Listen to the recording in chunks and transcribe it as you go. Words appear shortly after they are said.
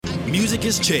Music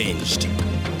has changed.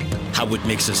 How it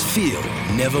makes us feel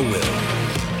never will.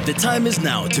 The time is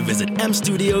now to visit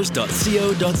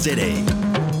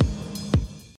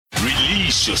amstudios.co.za.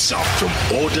 Release yourself from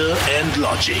order and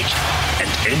logic and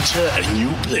enter a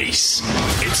new place.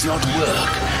 It's not work.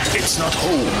 It's not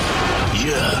home.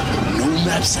 Here, no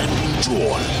maps have been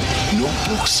drawn. No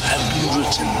books have been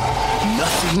written.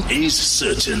 Nothing is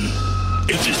certain.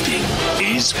 Everything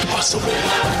is possible.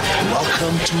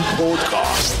 Welcome to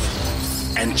Podcast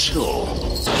and Chill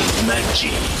with Mac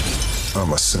G.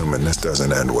 I'm assuming this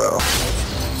doesn't end well.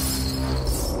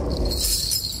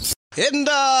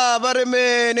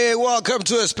 Welcome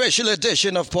to a special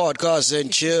edition of Podcast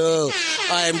and Chill.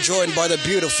 I am joined by the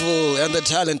beautiful and the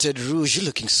talented Rouge. You're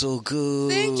looking so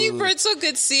good. Thank you, bro. It's so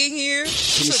good seeing you.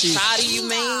 So proud of you,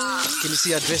 man. Can you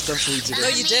see I dressed up for you today? No,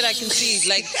 you did. I can see.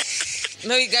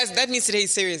 No, you guys, that means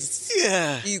today's serious.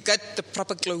 Yeah. You got the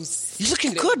proper clothes. You're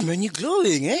looking good, man. You're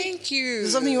glowing, eh? Thank you.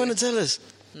 There's something you want to tell us?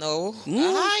 No.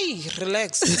 Hi,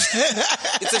 relax.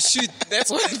 It's a shoot.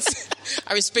 That's what it's.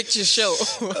 I respect your show.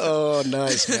 Oh,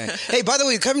 nice, man. Hey, by the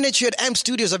way, coming at you at Amp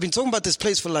Studios. I've been talking about this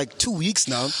place for like 2 weeks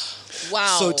now.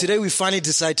 Wow. So today we finally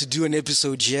decided to do an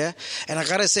episode here. And I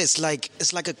gotta say, it's like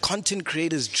a content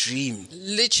creator's dream.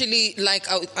 Literally,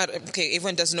 okay,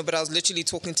 everyone doesn't know, but I was literally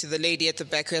talking to the lady at the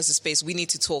back who has the space. We need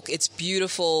to talk. It's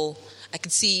beautiful. I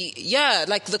can see,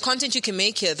 like the content you can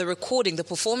make here, the recording, the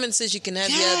performances you can have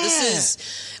here. This is,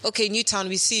 okay, Newtown,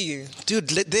 we see you. Dude,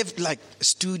 they've like a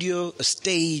studio, a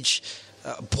stage,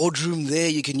 a boardroom there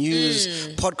you can use,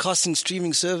 podcasting,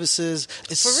 streaming services.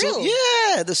 It's For real?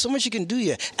 Yeah, there's so much you can do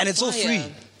here. And it's all free. Yeah.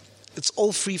 It's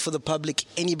all free for the public.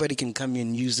 Anybody can come here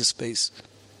and use the space.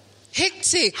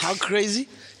 Hectic. How crazy?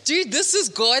 Dude, this is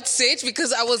God sent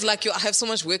because I was like, I have so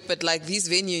much work, but like these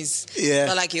venues,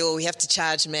 are like, we have to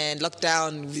charge, man.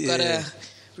 Lockdown, we've got to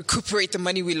recuperate the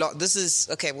money we lost. This is,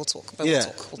 okay, we'll talk. We'll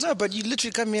talk. No, but you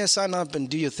literally come here, sign up, and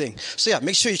do your thing. So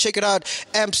make sure you check it out,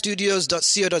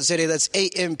 ampstudios.co.za. That's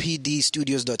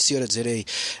ampdstudios.co.za.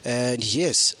 And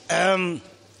yes,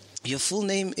 your full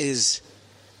name is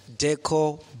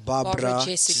Deco Barbara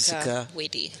Jessica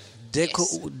Wedi.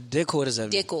 Deco, what does that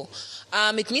mean? Deco.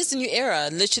 It means the new era.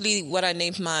 Literally, what I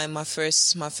named my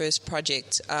first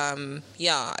project. I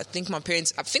think my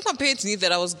parents knew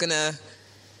that I was gonna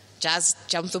just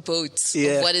jump the boat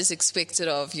of what is expected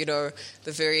of the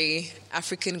very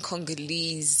African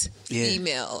Congolese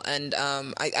female, and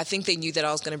I think they knew that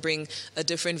I was gonna bring a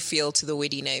different feel to the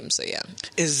Wedi name. So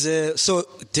so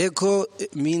Deco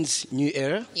means new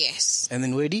era. Yes. And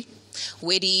then Wedi.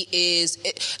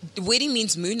 Wedi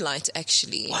means moonlight,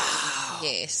 actually. Wow.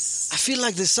 Yes. I feel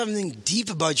like there's something deep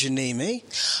about your name, eh?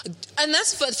 And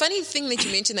that's the funny thing that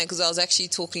you mentioned that, because I was actually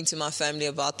talking to my family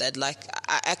about that. Like,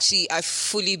 I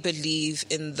fully believe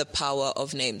in the power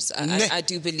of names. I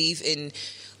do believe in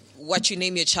what you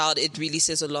name your child. It really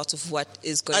says a lot of what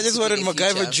is going to be. I just wanted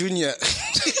MacGyver Jr.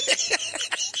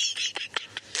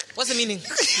 What's the meaning?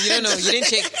 You don't know. You didn't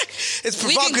check. It's provocative.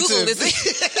 We can Google this.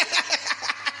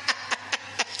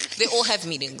 They all have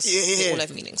meanings. Yeah. They all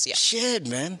have meanings, yeah. Shit,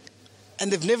 man.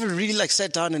 And they've never really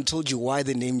sat down and told you why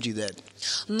they named you that.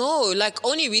 No,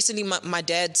 only recently my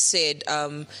dad said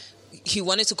he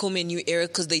wanted to call me a new era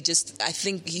because I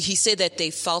think he said that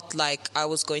they felt like I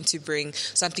was going to bring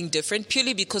something different,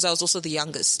 purely because I was also the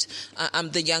youngest. I'm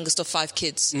the youngest of 5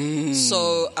 kids.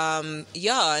 So, and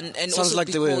sounds also like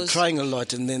they were crying a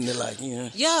lot, and then they're like,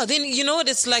 Yeah, then you know what,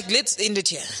 it's like, let's end it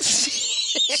here.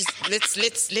 let's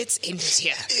end it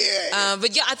here.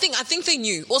 But I think they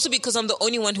knew. Also because I'm the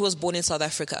only one who was born in South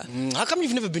Africa. How come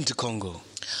you've never been to Congo?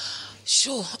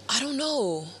 Sure, I don't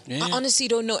know. Yeah. I honestly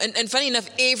don't know. And funny enough,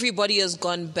 everybody has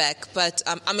gone back. But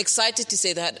I'm excited to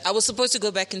say that I was supposed to go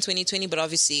back in 2020, but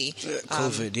obviously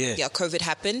COVID, COVID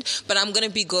happened. But I'm going to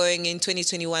be going in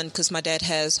 2021 because my dad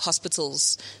has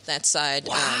hospitals that side.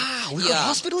 Wow, we got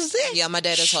hospitals there? Yeah, my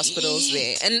dad has hospitals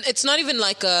there. And it's not even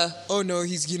like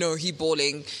he's he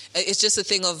balling. It's just a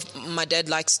thing of my dad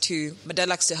likes to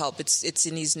help. It's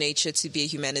in his nature to be a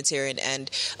humanitarian, and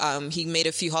he made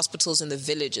a few hospitals in the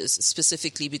villages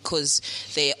specifically because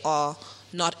they are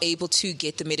not able to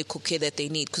get the medical care that they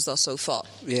need because they're so far.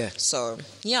 Yeah. So,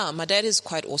 my dad is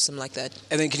quite awesome like that.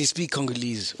 And then can you speak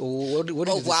Congolese? Or what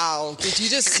wow. Did you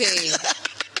just say...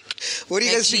 What do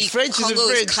you guys speak? French? Congo is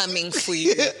French? Is coming for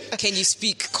you. Can you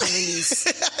speak Congolese?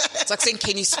 It's like saying,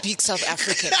 can you speak South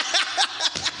African?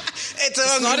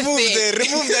 It's not remove that.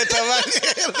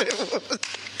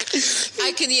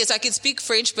 I can speak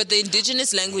French, but the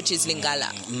indigenous language is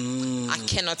Lingala. I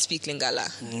cannot speak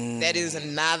Lingala. That is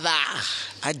another.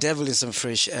 I dabble in some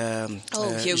French. Here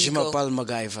we Je go. m'appelle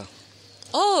MacGyver.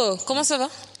 Oh, comment ça va?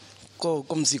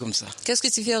 Comme ci, comme ça. Qu'est-ce que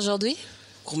tu fais aujourd'hui?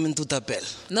 Comment tu t'appelles?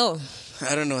 No.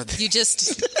 I don't know. You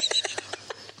just...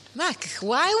 Mac,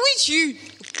 why would you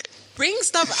bring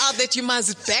stuff out that you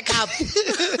must back up?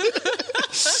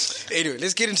 Anyway,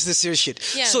 let's get into the serious shit.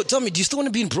 Yeah. So tell me, do you still want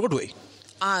to be in Broadway?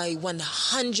 I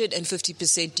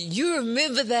 150% do. You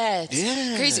remember that?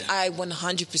 Yeah. Crazy. I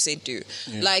 100% do.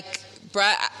 Like,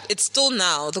 bruh, it's still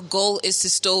now. The goal is to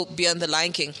still be on The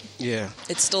Lion King. Yeah.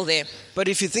 It's still there. But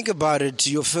if you think about it,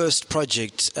 your first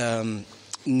project,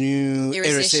 New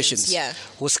Era Sessions,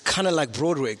 was kind of like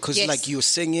Broadway because like you were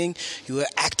singing, you were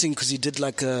acting because you did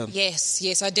like a...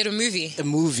 Yes, I did a movie.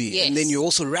 Yes. And then you're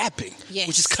also rapping,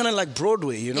 which is kind of like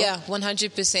Broadway, you know? Yeah,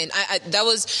 100%. That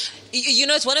was, you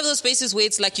know, it's one of those spaces where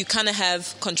it's like you kind of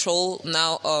have control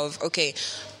now of, okay,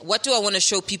 what do I want to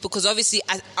show people? Because obviously,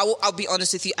 I'll be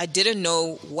honest with you, I didn't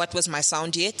know what was my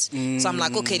sound yet. So I'm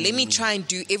like, okay, let me try and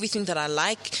do everything that I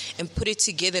like and put it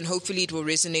together and hopefully it will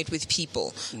resonate with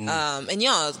people. And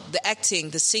yeah, the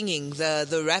acting, the singing,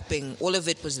 the rapping, all of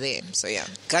it was there. So yeah.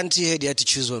 Can't you had to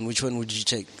choose one? Which one would you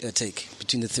take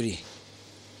between the three?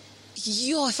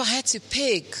 Yo, if I had to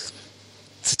pick...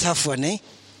 It's a tough one, eh?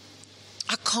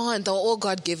 I can't. They're all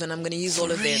God-given. I'm going to use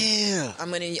all of them. Yeah.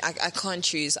 I can't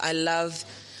choose. I love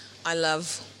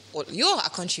all. I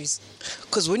can't choose.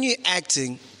 Because when you're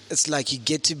acting, it's like you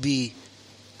get to be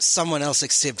someone else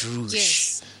except Rouge.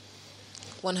 Yes.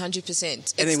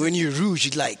 100%. And then when you're Rouge,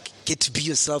 you like get to be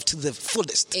yourself to the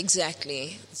fullest.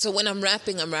 Exactly. So when I'm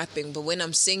rapping, but when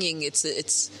I'm singing, it's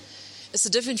a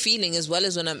different feeling as well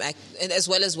as when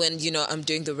when, you know, I'm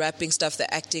doing the rapping stuff,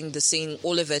 the acting, the singing,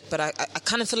 all of it. But I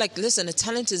kind of feel like, listen, a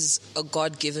talent is a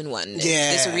God-given one.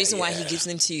 Yeah, there's a reason why he gives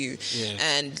them to you. Yeah.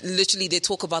 And literally they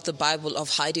talk about the Bible of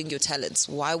hiding your talents.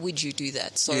 Why would you do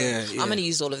that? So I'm going to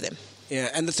use all of them. Yeah,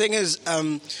 and the thing is,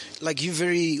 like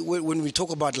when we talk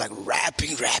about like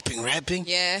rapping,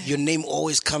 your name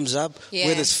always comes up,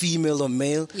 whether it's female or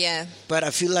male. Yeah. But I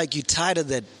feel like you're tired of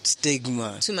that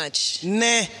stigma. Too much.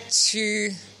 Nah.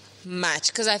 Too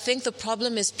much. Because I think the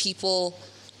problem is people...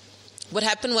 What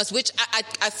happened was, which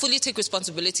I fully take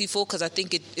responsibility for, because I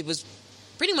think it was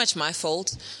pretty much my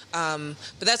fault. But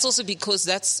that's also because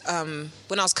that's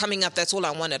when I was coming up, that's all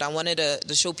I wanted. I wanted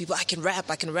to show people I can rap,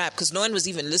 because no one was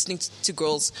even listening to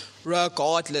girls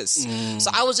regardless.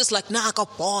 So I was just like, nah, I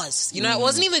got bars. You know, I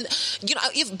wasn't even, you know,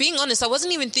 if being honest, I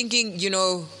wasn't even thinking, you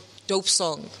know, dope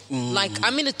song. Like,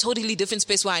 I'm in a totally different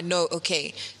space where I know,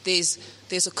 okay, there's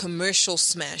a commercial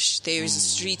smash, there's a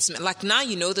street smash. Like, now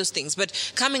you know those things. But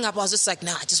coming up, I was just like,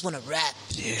 nah, I just want to rap.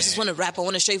 Yeah. I just want to rap. I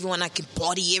want to show everyone I can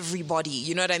body everybody.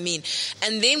 You know what I mean?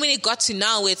 And then when it got to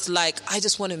now, it's like, I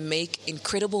just want to make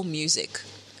incredible music.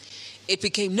 It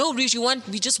became, no, Rouge,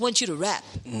 we just want you to rap.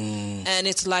 And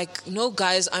it's like, no,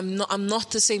 guys, I'm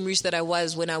not the same Rouge that I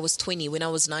was when I was 20, when I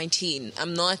was 19.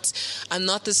 I'm not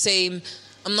the same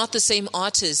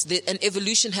artist. An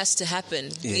evolution has to happen.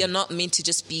 Yeah. We are not meant to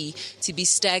just be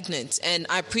stagnant. And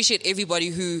I appreciate everybody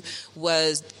who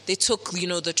they took, you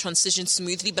know, the transition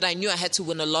smoothly, but I knew I had to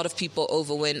win a lot of people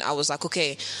over when I was like,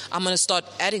 okay, I'm going to start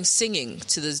adding singing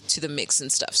to the mix and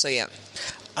stuff. So yeah.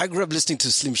 I grew up listening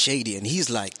to Slim Shady, and he's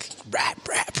like, rap.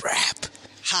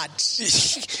 Hard.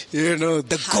 You know,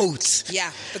 the goat.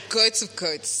 Yeah, the goats of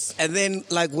goats. And then,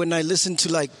 like, when I listen to,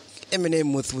 like,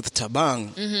 Eminem with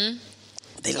Tabang,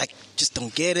 they, like, just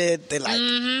don't get it. They're like,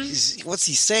 what's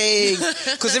he saying?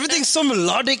 Because everything's so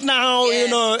melodic now, you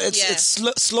know. It's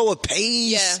slower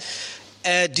pace.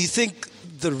 Yeah. Do you think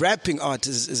the rapping art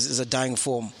is a dying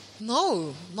form?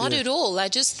 No, not at all. I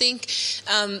just think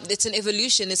it's an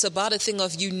evolution. It's about a thing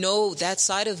of, you know, that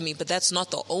side of me, but that's not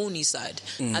the only side.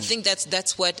 I think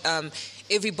that's what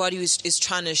everybody is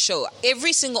trying to show.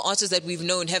 Every single artist that we've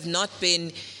known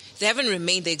they haven't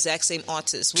remained the exact same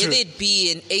artist. Whether it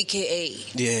be an AKA,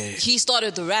 he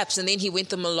started the raps and then he went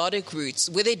the melodic roots.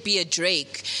 Whether it be a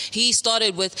Drake, he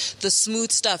started with the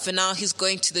smooth stuff and now he's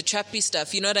going to the trappy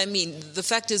stuff. You know what I mean? The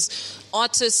fact is,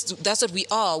 artists, that's what we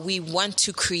are. We want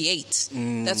to create.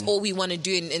 That's all we want to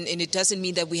do. And it doesn't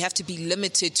mean that we have to be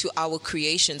limited to our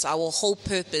creations. Our whole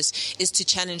purpose is to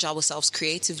challenge ourselves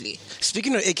creatively.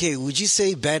 Speaking of AKA, would you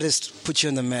say Baddest put you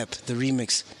on the map, the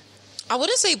remix? I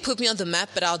wouldn't say put me on the map,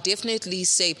 but I'll definitely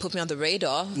say put me on the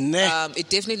radar. It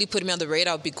definitely put me on the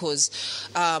radar because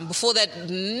before that,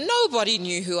 nobody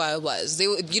knew who I was. There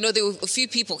were a few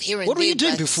people here and there. What were you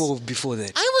doing before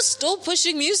that? I was still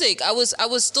pushing music. I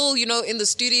was still, you know, in the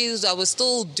studios. I was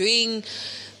still doing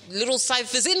little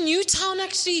ciphers in Newtown.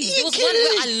 Actually, there was one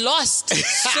where I lost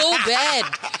so bad.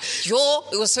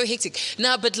 It was so hectic.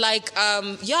 Nah, but like, I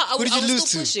was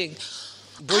still pushing.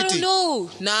 I don't know.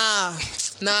 Nah.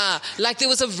 Like there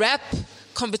was a rap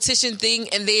competition thing,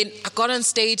 and then I got on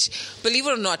stage. Believe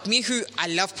it or not, me who I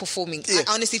love performing, I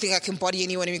honestly think I can body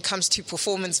anyone when it comes to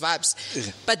performance vibes.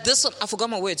 But this one, I forgot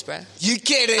my words, bruh. You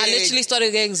kidding? I literally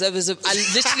started going zub zub. I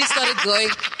literally started going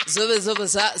zub zub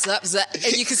zap zap zap,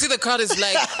 and you can see the crowd is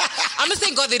like, I'm just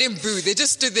thank God they didn't boo. They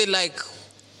just stood there like,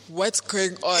 what's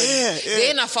going on?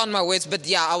 Then I found my words, but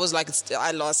yeah, I was like,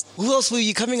 I lost. Who else were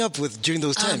you coming up with during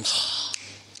those times?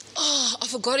 I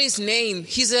forgot his name.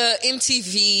 He's a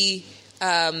MTV.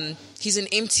 He's an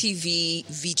MTV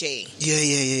VJ.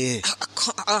 Yeah.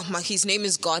 His name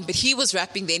is gone, but he was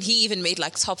rapping then. He even made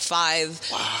like top 5.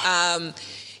 Wow.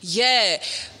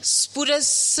 Spuda's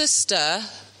sister.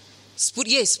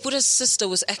 Spuda's sister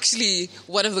was actually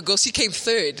one of the girls. She came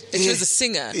third, and she was a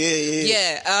singer.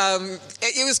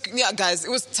 It was, guys, it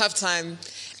was a tough time.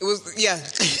 It was,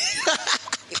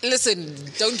 Listen,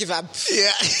 don't give up. Yeah.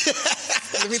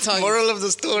 Let me tell you. Moral of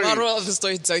the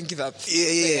story, don't give up.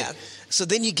 So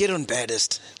then you get on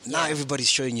Baddest. Now everybody's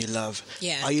showing you love.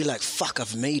 Yeah. Are you like, fuck,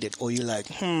 I've made it? Or you like,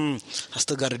 I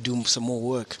still got to do some more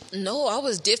work? No, I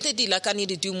was definitely like, I need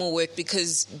to do more work,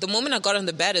 because the moment I got on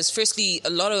the Baddest, firstly, a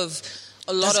lot of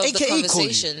the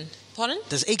conversation. Pardon?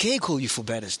 Does AKA call you for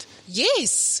Baddest?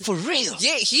 Yes. For real?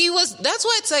 Yeah, he was. That's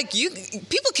why it's like,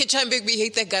 people can try and make me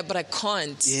hate that guy, but I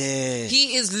can't. Yeah.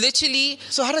 He is literally.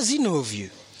 So how does he know of you?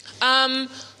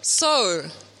 So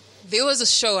there was a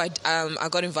show I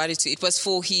got invited to. It was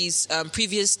for his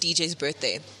previous DJ's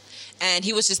birthday, and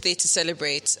he was just there to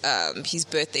celebrate his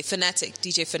birthday.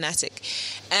 DJ Fanatic,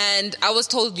 and I was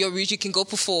told, "Yo, Rouge, you can go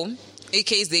perform.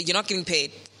 AK's there. You're not getting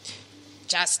paid."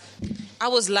 I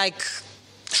was like,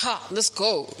 let's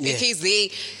go. Yeah. AK's there.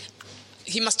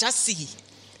 He must just see.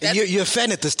 You're a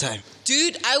fan at this time.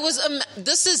 Dude, I was,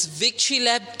 this is Victory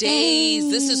Lap days.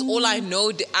 This is all I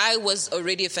know. I was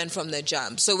already a fan from the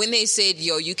jump. So when they said,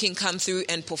 yo, you can come through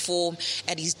and perform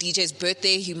at his DJ's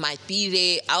birthday, he might be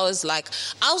there. I was like,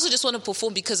 I also just want to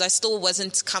perform because I still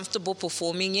wasn't comfortable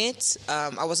performing yet.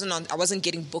 I wasn't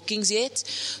getting bookings yet.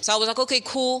 So I was like, okay,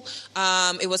 cool.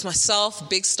 It was myself,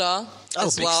 Big Star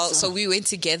as well. Star. So we went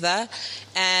together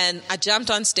and I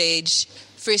jumped on stage.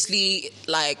 Firstly,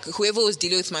 like, whoever was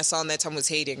dealing with my sound that time was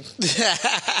hating.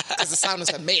 Because the sound was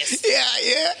a mess.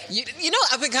 Yeah. You know,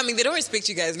 up and coming, they don't respect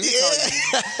you guys. Let me tell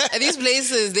you. At these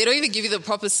places, they don't even give you the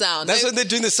proper sound. That's when they're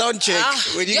doing the sound check.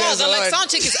 When you guys they're are like, on. sound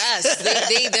check is us.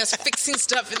 They're fixing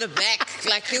stuff in the back.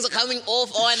 Like, things are coming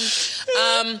off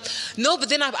on. No, but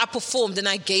then I performed and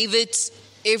I gave it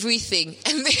everything,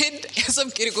 and then as I'm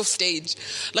getting off stage,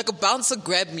 like a bouncer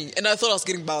grabbed me, and I thought I was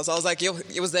getting bounced. I was like, yo,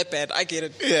 it was that bad. I get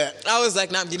it. Yeah. I was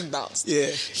like, nah, I'm getting bounced. Yeah.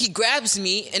 He grabs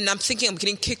me, and I'm thinking I'm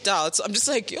getting kicked out. So I'm just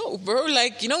like, yo, bro,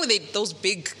 like, you know when those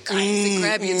big guys, they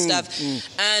grab you and stuff.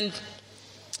 And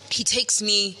he takes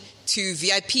me to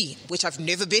VIP, which I've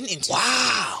never been into.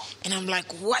 Wow. And I'm like,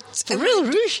 what? For real,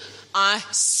 Rouge? I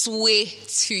swear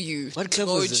to you. What club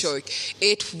was this? No joke.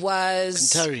 It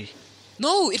was... Kantari.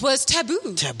 No, it was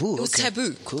Taboo. Taboo, It was okay.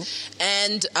 Taboo. Cool.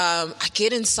 And I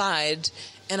get inside,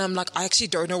 and I'm like, I actually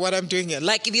don't know what I'm doing here.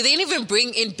 Like, they didn't even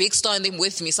bring in Big Star and them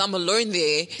with me, so I'm alone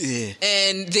there. Yeah.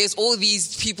 And there's all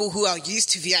these people who are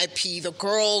used to VIP, the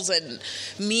girls, and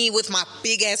me with my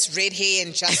big-ass red hair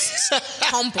and just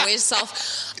tomboy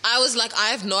self. I was like, I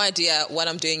have no idea what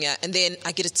I'm doing here. And then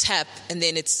I get a tap, and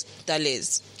then it's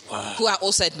Dalez. Wow. Who I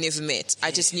also had never met.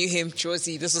 I just knew him,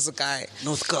 Josie. This was a guy.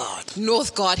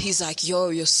 Northgard. He's like, yo,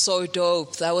 you're so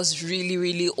dope. That was really,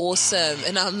 really awesome. Wow.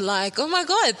 And I'm like, oh my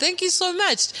God, thank you so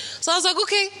much. So I was like,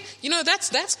 okay,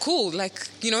 that's cool. Like,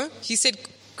 he said,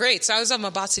 great. So I'm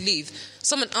about to leave.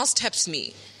 Someone else taps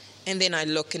me. And then I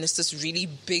look, and it's this really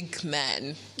big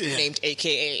man named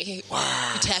AKA.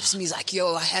 Wow. He taps me. He's like,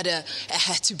 yo, I had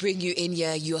to bring you in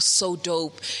here. You're so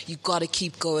dope. You got to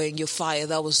keep going. You're fire.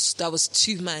 That was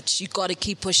too much. You got to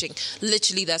keep pushing.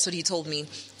 Literally, that's what he told me.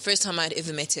 First time I'd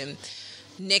ever met him.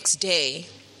 Next day,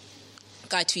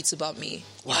 guy tweets about me.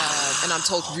 Wow. And I'm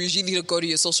told, Rouge, you need to go to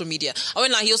your social media. I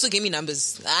went, he also gave me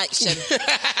numbers.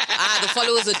 The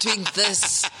followers are doing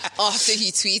this after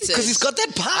he tweeted. Because he's got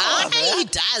that power. He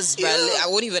does, bro. Yeah. I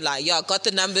won't even lie. Yeah, I got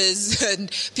the numbers, and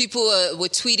people were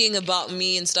tweeting about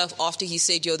me and stuff after he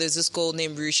said, yo, there's this girl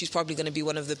named Rouge. She's probably going to be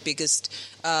one of the biggest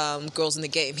girls in the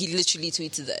game. He literally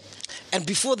tweeted that. And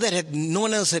before that, no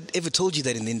one else had ever told you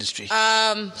that in the industry?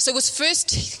 So it was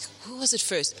first... Who was it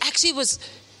first? Actually, it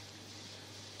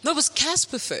was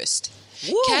Casper first.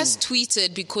 Whoa. Cass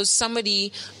tweeted because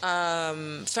somebody,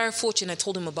 Farrah Fortune, had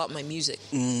told him about my music.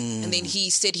 And then he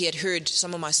said he had heard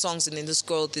some of my songs, and then there's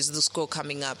this girl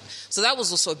coming up. So that was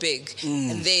also big.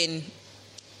 And then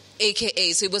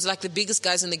AKA, so it was like the biggest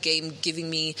guys in the game giving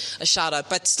me a shout out.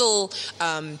 But still,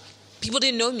 People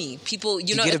didn't know me. People,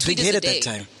 you get a big hit at that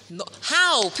time. No,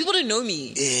 how? People didn't know me.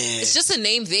 Yeah. It's just a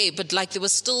name there, but like there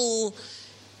was still...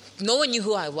 No one knew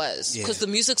who I was because the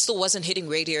music still wasn't hitting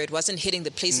radio. It wasn't hitting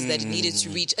the places that it needed to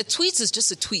reach. A tweet is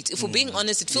just a tweet. If we're being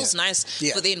honest, it feels nice.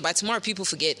 Yeah. But then by tomorrow, people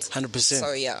forget. 100%.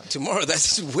 So, yeah. Tomorrow,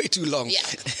 that's way too long. Yeah.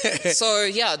 So,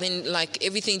 yeah, then like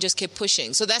everything just kept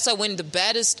pushing. So that's why when the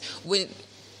baddest, when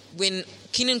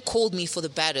Keenan called me for the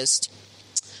baddest,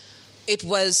 it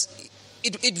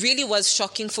really was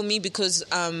shocking for me because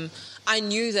I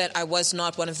knew that I was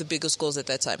not one of the biggest girls at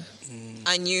that time.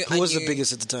 Who was the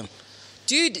biggest at the time?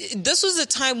 Dude, this was the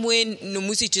time when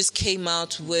Nomuzi just came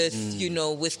out with,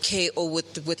 with K or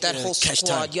with that whole squad.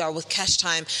 Time. Yeah, with Cash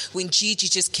Time. When Gigi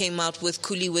just came out with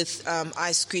Kuli with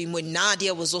Ice Cream. When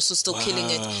Nadia was also still killing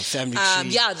it. Family Tree.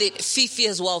 Yeah, Fifi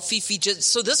as well.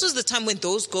 So this was the time when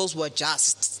those girls were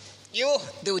just,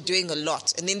 they were doing a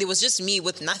lot. And then there was just me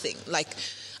with nothing. Like,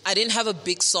 I didn't have a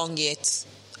big song yet.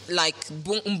 Like,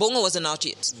 Mbongo wasn't out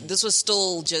yet. This was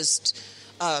still just...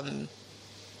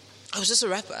 I was just a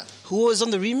rapper. Who was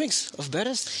on the remix of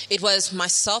Baddest? It was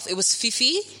myself. It was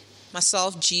Fifi,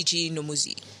 myself, Gigi,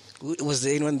 Nomuzi. Was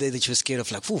there anyone there that you were scared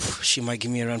of? Like, she might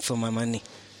give me a run for my money.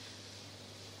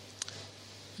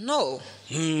 No.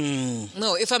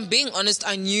 No. If I'm being honest,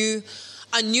 I knew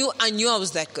I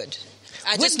was that good.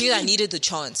 I just knew I needed the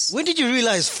chance. When did you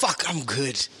realize, fuck, I'm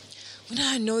good? When did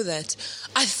I know that?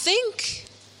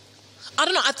 I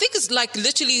don't know. I think it's like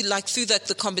literally like through like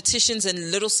the competitions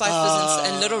and little ciphers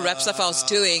and little rap stuff I was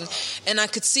doing, and I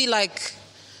could see like,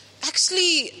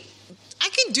 actually, I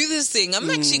can do this thing. I'm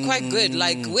actually quite good.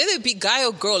 Like whether it be guy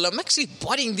or girl, I'm actually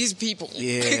bodying these people.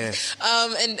 Yeah.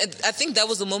 And I think that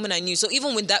was the moment I knew. So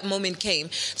even when that moment came,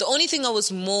 the only thing I was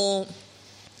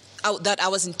that I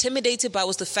was intimidated by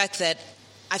was the fact that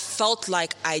I felt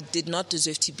like I did not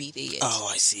deserve to be there yet. Oh,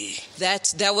 I see.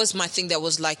 That was my thing that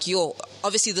was like,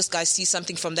 obviously this guy sees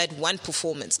something from that one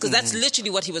performance. Because that's literally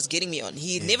what he was getting me on.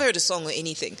 He never heard a song or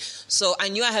anything. So I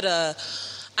knew I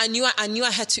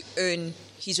had to earn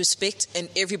his respect and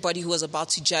everybody who was about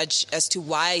to judge as to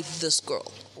why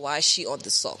is she on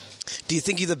this song. Do you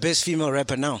think you're the best female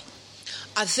rapper now?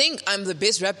 I think I'm the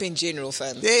best rapper in general,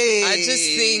 fam. Hey, I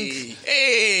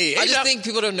just think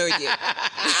people don't know it yet.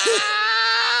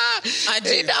 I do.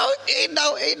 Hey,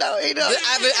 no.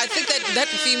 I think that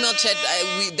female chat,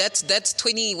 that's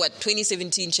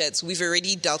 2017 chats. We've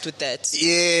already dealt with that.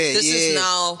 Yeah. This is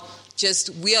now just,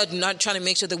 we are not trying to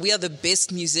make sure that we are the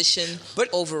best musician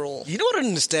overall. You know what I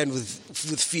understand with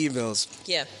females?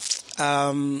 Yeah.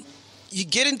 You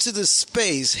get into the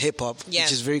space, hip-hop,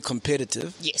 which is very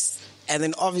competitive. Yes. And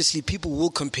then obviously people will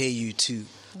compare you to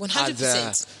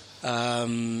 100%.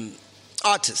 other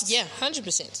artists. Yeah,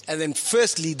 100%. And then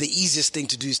firstly, the easiest thing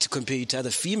to do is to compare you to other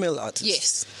female artists.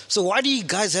 Yes. So why do you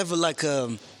guys have why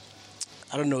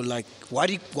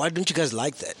don't you guys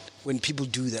like that when people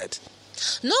do that?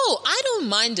 No, I don't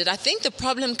mind it. I think the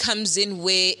problem comes in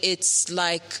where it's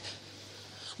like,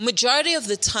 majority of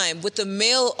the time with the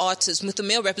male artists, with the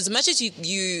male rappers, as much as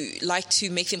you like to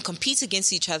make them compete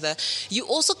against each other, you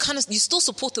also you still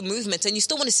support the movement and you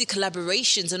still want to see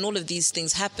collaborations and all of these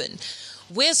things happen.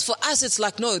 Whereas for us, it's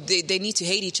like, no, they need to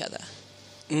hate each other.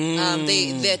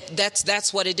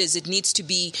 That's what it is. It needs to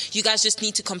be, you guys just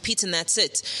need to compete and that's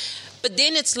it. But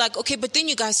then it's like, okay, but then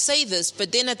you guys say this,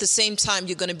 but then at the same time,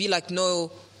 you're going to be like,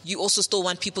 no, you also still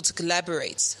want people to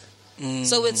collaborate.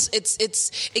 So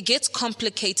it gets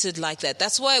complicated like that.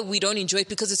 That's why we don't enjoy it,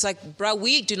 because it's like, bruh,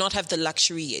 we do not have the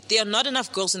luxury yet. There are not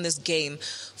enough girls in this game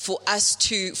for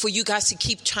you guys to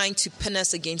keep trying to pin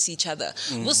us against each other.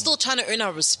 We're still trying to earn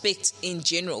our respect in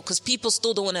general, because people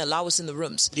still don't want to allow us in the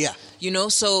rooms. Yeah.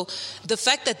 So the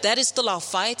fact that is still our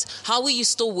fight, how are you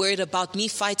still worried about me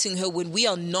fighting her when we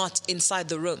are not inside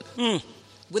the room?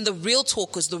 When the real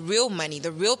talkers, the real money, the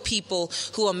real people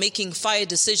who are making fire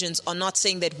decisions are not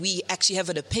saying that we actually have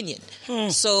an opinion.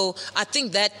 So I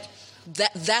think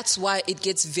that's why it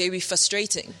gets very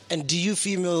frustrating. And do you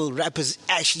female rappers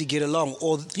actually get along?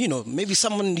 Or, maybe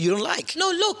someone you don't like? No,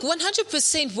 look,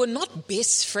 100% we're not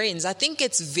best friends. I think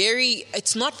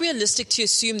it's not realistic to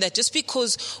assume that just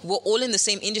because we're all in the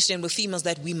same industry and we're females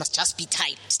that we must just be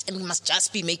tight and we must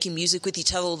just be making music with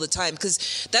each other all the time.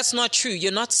 Because that's not true.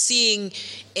 You're not seeing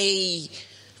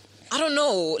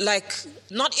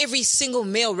not every single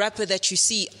male rapper that you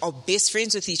see are best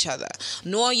friends with each other.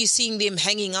 Nor are you seeing them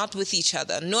hanging out with each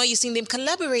other. Nor are you seeing them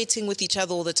collaborating with each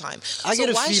other all the time. I get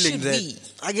a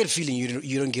feeling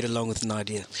you don't get along with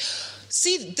Nadia.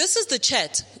 See, this is the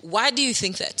chat. Why do you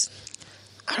think that?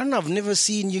 I don't know. I've never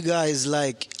seen you guys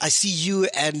like. I see you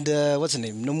and what's her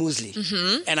name,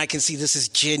 Nomuzli, and I can see this is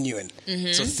genuine.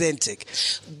 It's authentic.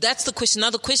 That's the question. Now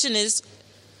the question is,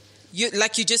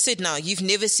 like you just said. Now you've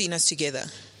never seen us together,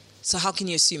 so how can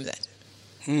you assume that?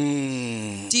 Do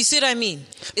you see what I mean?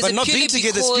 But not being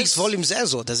together speaks volumes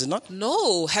as well, does it not?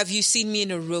 No. Have you seen me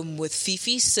in a room with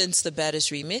Fifi since the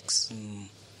Baddest remix?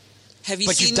 Have you?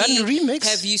 But you've done a remix.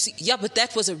 Have you? Yeah, but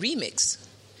that was a remix.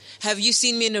 Have you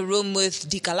seen me in a room with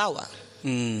Dikalawa?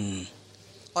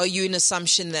 Are you in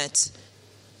assumption that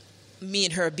me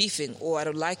and her are beefing or I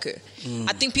don't like her?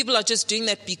 I think people are just doing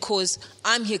that because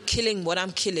I'm here killing what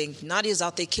I'm killing. Nadia's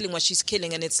out there killing what she's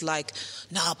killing, and it's like,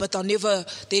 nah, but they'll never.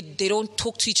 They don't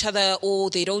talk to each other,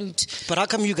 or they don't. But how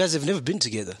come you guys have never been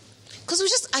together?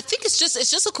 Because I think it's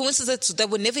just a coincidence that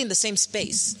we're never in the same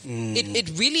space.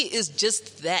 It really is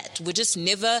just that. We're just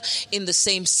never in the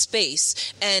same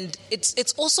space. And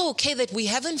it's also okay that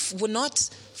we're not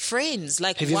friends.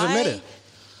 Like, have you ever met her?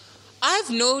 I've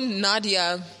known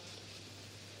Nadia,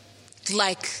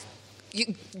 like,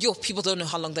 people don't know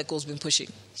how long that girl's been pushing.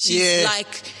 She's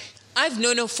like, I've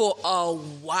known her for a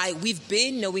while. We've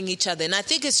been knowing each other. And I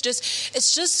think it's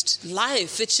just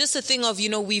life. It's just a thing of,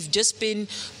 we've just been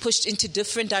pushed into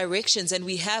different directions, and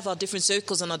we have our different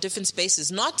circles and our different spaces.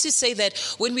 Not to say that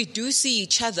when we do see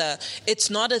each other, it's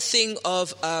not a thing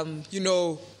of, I'm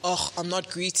not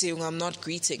greeting.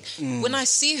 When I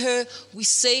see her, we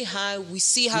say hi. We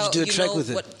see how, you do a track with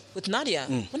her? With Nadia.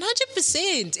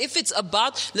 100%. If it's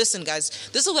about, listen guys,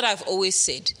 this is what I've always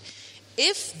said.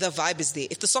 If the vibe is there,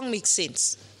 if the song makes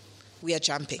sense, we are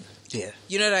jumping. Yeah.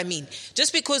 You know what I mean?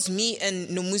 Just because me and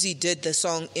Nomuzi did the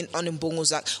song on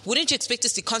Mbongozak, wouldn't you expect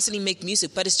us to constantly make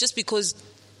music? But it's just because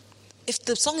if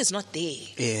the song is not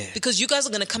there, because you guys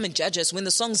are going to come and judge us when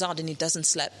the song's out and it doesn't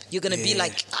slap. You're going to be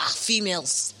like,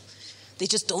 females, they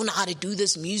just don't know how to do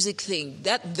this music thing.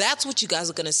 That's what you guys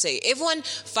are going to say. Everyone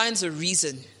finds a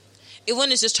reason.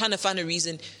 Everyone is just trying to find a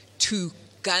reason to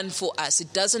gun for us.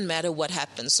 It doesn't matter what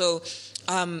happens. So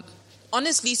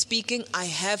honestly speaking, I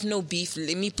have no beef.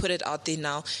 Let me put it out there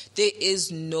now. There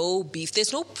is no beef.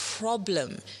 There's no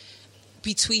problem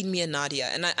between me and Nadia.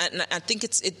 And I think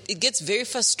it gets very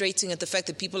frustrating at the fact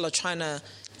that people are trying to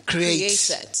create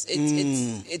that.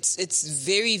 It's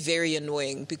very, very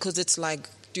annoying, because it's like,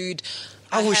 dude,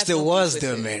 I wish there was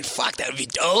though, man. Fuck, that'd be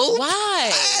dope.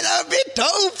 Why? That'd be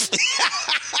dope.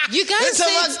 You guys say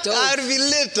it's dope. I'd be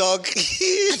lit, dog.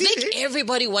 I think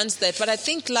everybody wants that, but I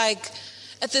think, like,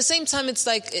 at the same time, it's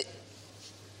like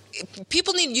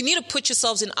you need to put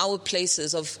yourselves in our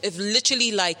places of, if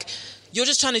literally, like, you're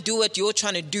just trying to do what you're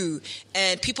trying to do,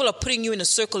 and people are putting you in a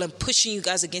circle and pushing you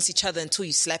guys against each other until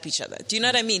you slap each other. Do you know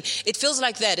what I mean? It feels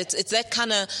like that. It's that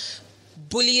kind of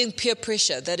bullying peer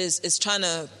pressure that is trying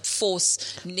to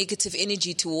force negative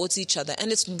energy towards each other.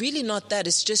 And it's really not that.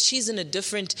 It's just she's in a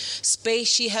different space.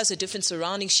 She has a different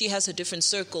surrounding. She has her different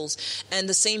circles. And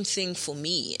the same thing for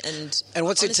me. And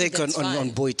what's your take on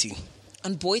Boiti?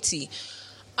 On Boiti?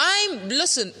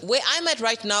 Listen, where I'm at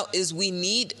right now is we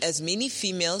need as many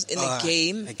females in the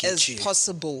game as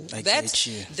possible.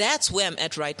 That's where I'm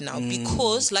at right now,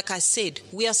 because, like I said,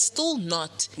 we are still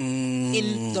not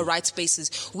in the right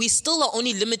spaces. We still are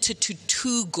only limited to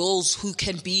 2 girls who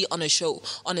can be on a show,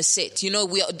 on a set.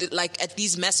 We are, like, at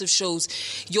these massive shows,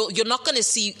 you're not going to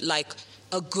see, like,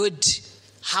 a good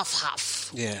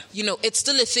half. Yeah. It's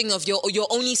still a thing of you'll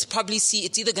only probably see,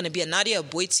 it's either going to be a Nadia, a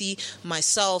Boiti,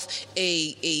 myself,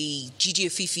 a Gigi, a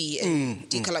Fifi, and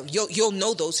Dikala. You'll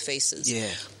know those faces. Yeah.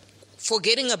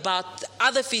 Forgetting about the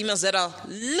other females that are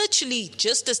literally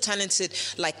just as talented,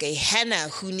 like a Hannah,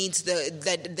 who needs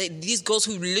these girls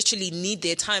who literally need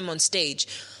their time on stage.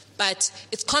 But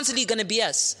it's constantly going to be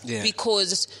us. Yeah.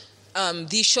 Because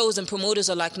these shows and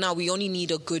promoters are like, now we only need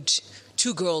a good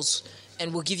 2 girls,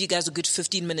 and we'll give you guys a good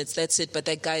 15 minutes, that's it. But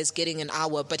that guy is getting an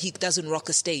hour, but he doesn't rock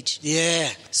a stage.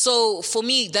 Yeah. So for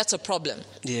me, that's a problem.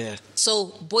 Yeah. So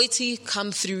Boiti,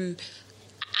 come through.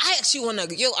 I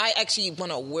actually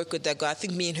wanna work with that girl. I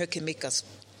think me and her can make us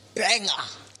banger.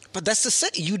 But that's the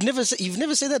set. You've never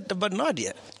said that about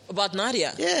Nadia. About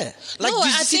Nadia? Yeah. Like, no,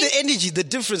 you see the energy, the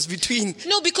difference between...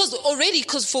 No,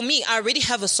 because for me, I already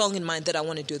have a song in mind that I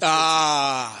want to do. Do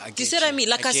you see what I mean?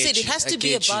 Like I said, it has to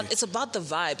be about, it's about the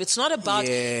vibe. It's not about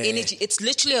energy. It's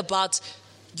literally about,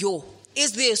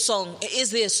 is there a song?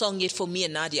 Is there a song yet for me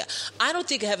and Nadia? I don't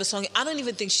think I have a song. I don't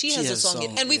even think she has a song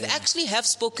yet. And we've actually have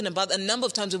spoken about a number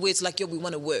of times where it's like, we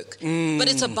want to work.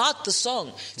 But it's about the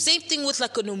song. Same thing with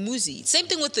like a Nomuzi. Same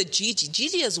thing with the Gigi.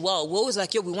 Gigi as well. We're always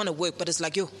like, we want to work. But it's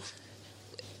like,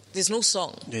 there's no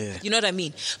song. Yeah. You know what I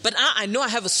mean? But I know I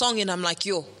have a song and I'm like,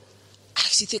 I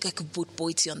actually think I could put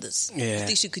Boity on this. Yeah. I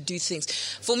think she could do things.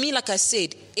 For me, like I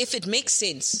said, if it makes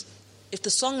sense, if the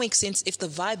song makes sense, if the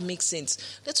vibe makes sense,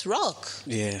 let's rock.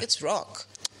 Yeah. Let's rock.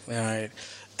 All right.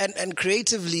 And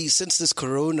creatively, since this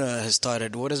corona has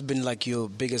started, what has been like your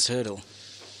biggest hurdle?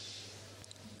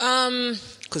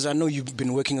 Because I know you've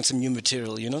been working on some new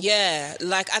material, you know? Yeah,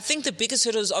 like I think the biggest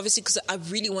hurdle is obviously because I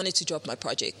really wanted to drop my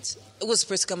project. It was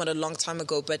supposed to come out a long time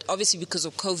ago, but obviously because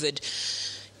of COVID,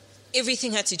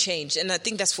 everything had to change. And I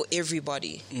think that's for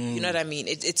everybody. You know what I mean?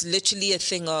 It's literally a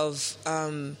thing of,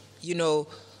 you know,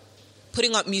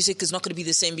 putting out music is not going to be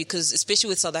the same because, especially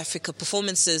with South Africa,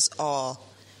 performances are...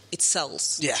 It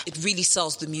sells. Yeah. It really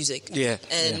sells the music. Yeah.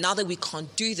 And now that we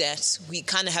can't do that, we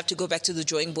kind of have to go back to the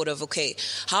drawing board of, okay,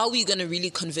 how are we going to really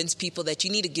convince people that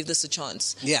you need to give this a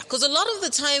chance? Yeah. Because a lot of the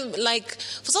time, like,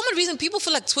 for some reason, people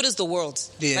feel like Twitter's the world.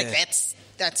 Yeah. Like,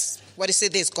 that's what they say,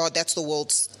 there's God, that's the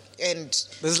world. And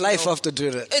there's life after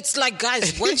Twitter. It's like,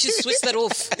 guys, why don't you switch that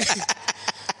off?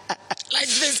 Like,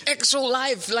 there's actual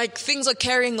life. Like, things are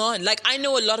carrying on. Like, I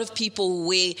know a lot of people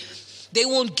where... they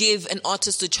won't give an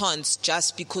artist a chance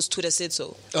just because Twitter said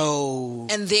so. Oh.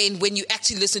 And then when you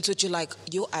actually listen to it, you're like,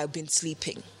 yo, I've been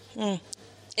sleeping.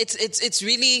 It's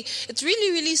really,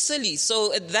 really silly.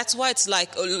 So that's why it's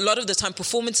like a lot of the time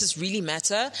performances really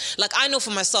matter. Like I know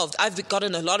for myself, I've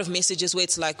gotten a lot of messages where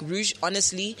it's like, Rouge,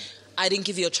 honestly, I didn't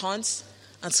give you a chance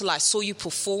until I saw you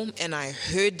perform and I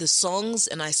heard the songs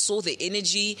and I saw the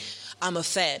energy. I'm a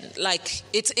fan. Like,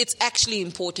 it's actually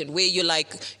important where you're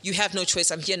like, you have no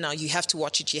choice. I'm here now. You have to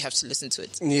watch it. You have to listen to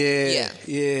it.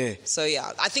 Yeah. So,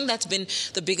 yeah, I think that's been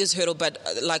the biggest hurdle. But,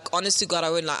 like, honest to God,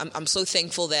 I'm so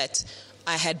thankful that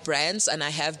I had brands and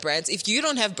I have brands. If you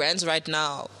don't have brands right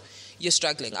now, you're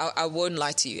struggling. I won't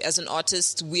lie to you. As an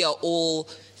artist, we are all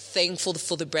thankful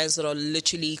for the brands that are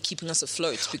literally keeping us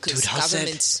afloat because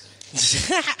government...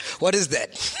 What is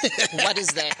that? What is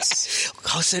that?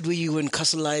 How sad were you when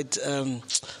Castlelight?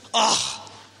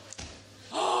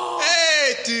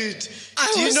 Hey, dude!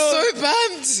 I was so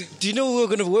bummed. Do you know we were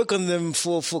gonna work on them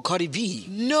for Cardi B?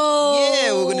 No.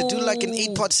 Yeah, we're gonna do like an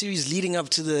 8-part series leading up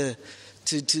to the.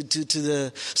 To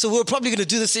the. So we're probably gonna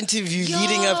do this interview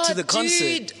leading up to the concert.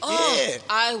 Dude. Oh, yeah,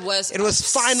 I was. It was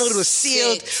final. It was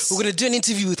sealed. We're gonna do an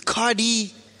interview with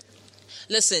Cardi.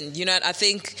 Listen, you know what? I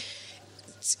think.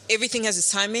 Everything has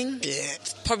its timing. Yeah.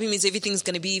 Probably means everything's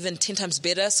going to be even 10 times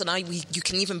better. So now you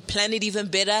can even plan it even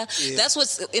better. Yeah. That's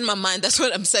what's in my mind. That's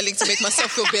what I'm selling to make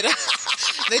myself feel better.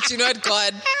 That, you know what,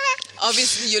 God,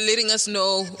 obviously you're letting us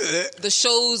know the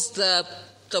shows, the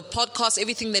podcast,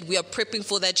 everything that we are prepping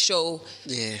for that show.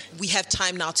 Yeah. We have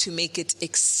time now to make it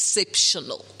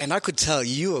exceptional. And I could tell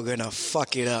you are going to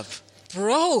fuck it up.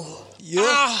 Bro,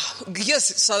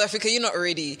 yes, South Africa, you're not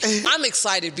ready. I'm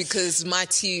excited because my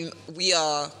team,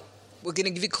 we're going to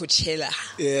give you Coachella.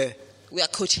 Yeah. We are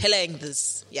Coachellaing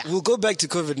this. Yeah. We'll go back to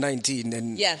COVID-19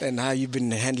 and how you've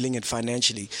been handling it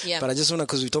financially. Yeah. But I just want to,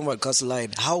 because we're talking about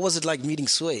Castlelight, how was it like meeting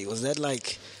Sway? Was that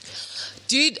like...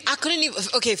 Dude, I couldn't even...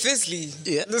 Okay, firstly,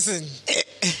 listen.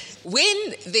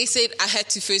 When they said I had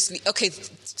to firstly... Okay,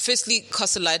 firstly,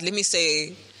 Castlelight, let me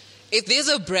say... If there's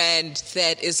a brand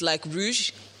that is like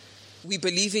Rouge, we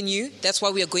believe in you. That's why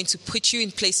we are going to put you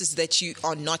in places that you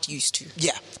are not used to.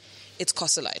 Yeah. It's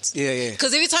Castlelight. Yeah.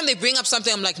 Because every time they bring up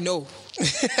something, I'm like, no.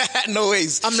 No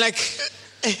ways. I'm like,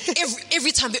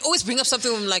 every time they always bring up something,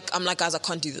 I'm like, guys, I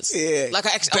can't do this. Yeah. Like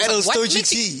I Battles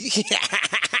GT.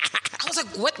 I was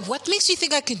like, what makes you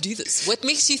think I can do this? What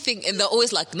makes you think? And they're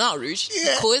always like, nah, Rouge,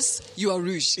 because you are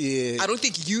Rouge. Yeah. I don't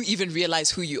think you even realize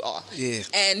who you are. Yeah.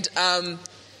 And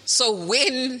so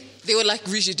when they were like,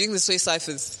 Rouge, you're doing the Sway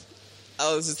Cyphers,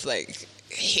 I was just like,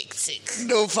 hectic.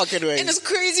 No fucking way. And it's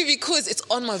crazy because it's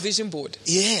on my vision board.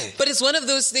 Yeah. But it's one of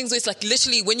those things where it's like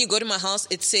literally when you go to my house,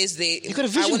 it says there. You got a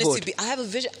vision board? I have a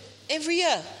vision every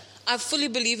year. I fully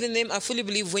believe in them. I fully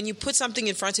believe when you put something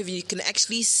in front of you, you can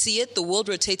actually see it. The world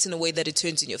rotates in a way that it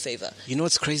turns in your favor. You know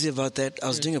what's crazy about that? I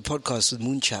was doing a podcast with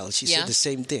Moonchild. She said the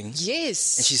same thing.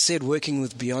 Yes. And she said working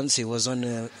with Beyonce was on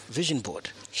a vision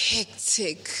board.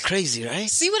 Hectic. Crazy, right?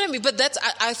 See what I mean? But that's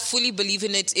I fully believe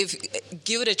in it.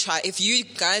 Give it a try. If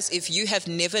you have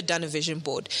never done a vision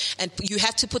board and you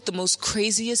have to put the most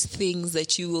craziest things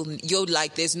that you're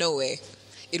like, there's no way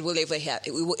it will ever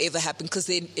happen, because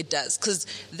then it does. Because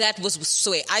that was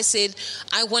Sway. I said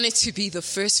I wanted to be the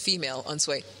first female on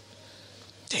Sway.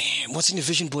 Damn, what's in your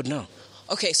vision board now?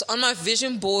 Okay, so on my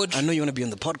vision board, I know you want to be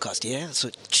on the podcast, yeah? So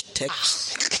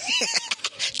text.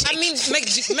 I mean, Meg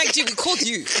G, we called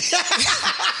you.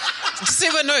 Just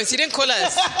everyone knows, he didn't call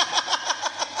us.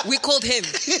 We called him.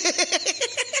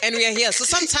 And we are here. So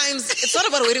sometimes it's not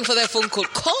about waiting for that phone call.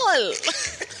 Call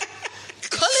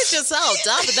us Express yourself.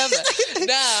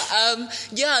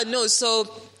 So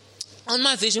on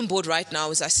my vision board right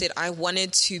now, as I said, I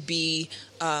wanted to be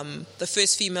the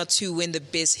first female to win the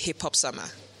Best Hip Hop Summer.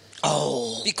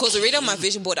 Oh. Because already on my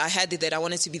vision board, I had it that I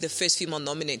wanted to be the first female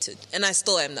nominated. And I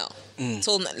still am now.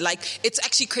 So, it's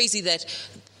actually crazy that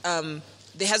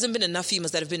there hasn't been enough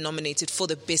females that have been nominated for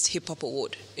the Best Hip Hop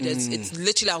Award. It's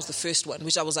literally, I was the first one,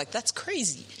 which I was like, that's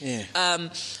crazy. Yeah.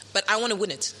 But I want to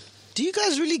win it. Do you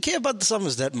guys really care about the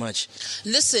summers that much?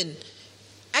 Listen,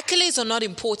 accolades are not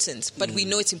important, but we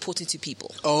know it's important to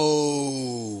people.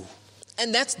 Oh.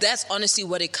 And that's honestly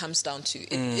what it comes down to.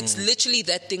 It's literally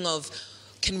that thing of,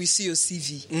 can we see your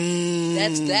CV?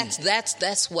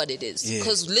 That's what it is.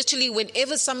 Because literally,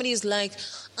 whenever somebody is like,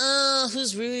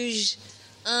 who's Rouge?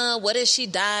 What has she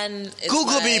done? It's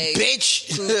Google me, bitch.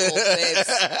 Google,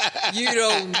 bitch. You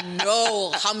don't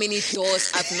know how many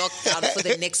doors I've knocked out for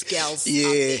the next girls.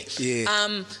 Yeah.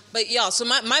 But yeah, so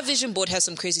my vision board has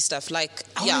some crazy stuff. Like,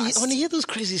 I want to hear those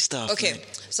crazy stuff. Okay, man.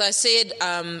 so I said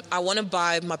I want to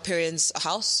buy my parents a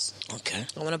house. Okay.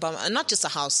 I want to buy not just a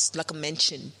house, like a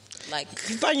mansion. Like,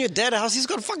 you're buying your dad a house, he's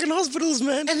got fucking hospitals,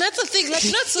 man. And that's the thing, like,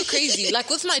 you know, it's so crazy. Like,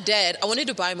 with my dad, I wanted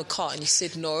to buy him a car, and he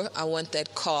said, no, I want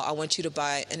that car. I want you to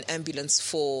buy an ambulance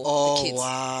for the kids.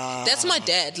 Wow. That's my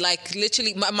dad. Like,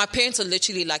 literally, my parents are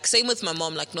literally like, same with my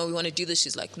mom, like, no, we want to do this.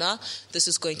 She's like, nah, this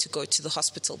is going to go to the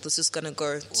hospital. This is going to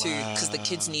go to, because the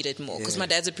kids need it more. Because my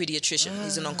dad's a pediatrician.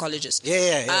 He's an oncologist.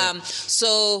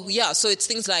 So it's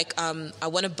things like, I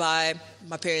want to buy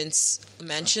my parents a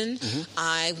mansion.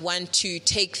 I want to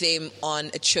take them on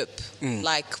a trip,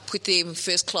 like put them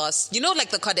first class. You know,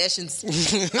 like the Kardashians,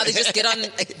 how they just get on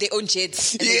their own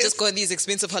jets and they just go on these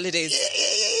expensive holidays.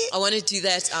 I want to do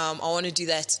that. I want to do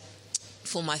that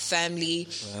for my family.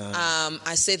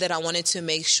 I said that I wanted to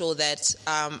make sure that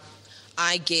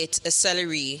I get a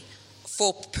salary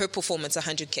per performance,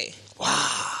 100K.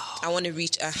 Wow. I want to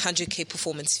reach 100K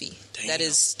performance fee. Damn.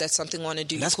 That's something I want to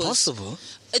do. That's possible.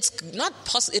 It's not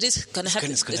possible. It is going to happen.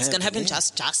 It's going to happen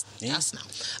just now.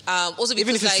 Also,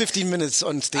 even if it's like, 15 minutes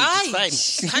on stage,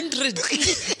 it's fine.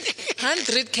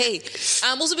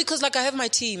 100K. Also because like I have my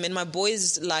team and my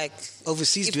boys like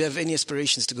overseas. Do you have any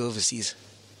aspirations to go overseas?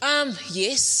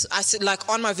 Yes. I said like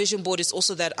on my vision board is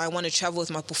also that I want to travel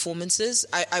with my performances.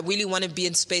 I really want to be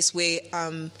in space where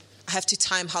I have to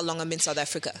time how long I'm in South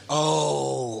Africa.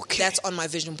 Oh, okay. That's on my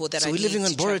vision board that so I need to we're living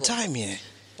on borrowed travel. time here.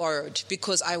 Borrowed,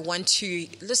 because I want to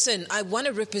I want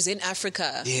to represent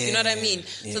Africa. You know what I mean?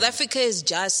 Yeah. South Africa is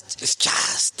just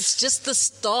the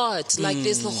start. Like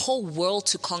there's the whole world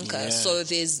to conquer. Yeah. So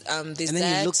there's and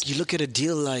then you look at a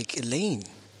deal like Elaine.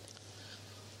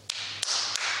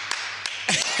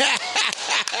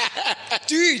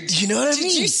 Dude, you know what I mean?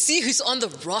 Did you see who's on the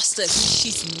roster who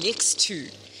she's next to?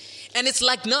 And it's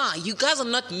like, nah, you guys are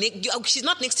not she's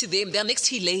not next to them, they're next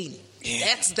to Elaine.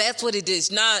 Yeah. That's what it is.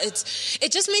 Nah,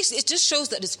 it just shows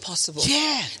that it's possible.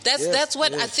 Yeah. That's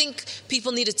what I think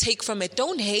people need to take from it.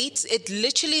 Don't hate. It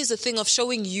literally is a thing of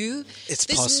showing you it's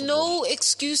there's possible. no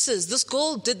excuses. This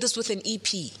girl did this with an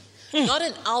EP. Not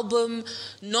an album,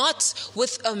 not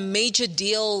with a major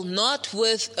deal, not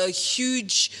with a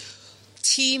huge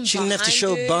team. She didn't have to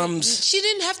show bums. She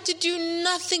didn't have to do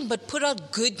nothing but put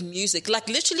out good music. Like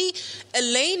literally,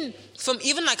 Elaine, from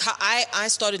even like how I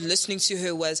started listening to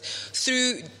her was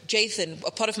through Jathan,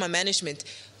 a part of my management.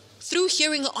 Through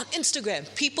hearing her on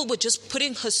Instagram, people were just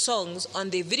putting her songs on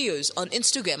their videos on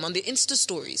Instagram, on their Insta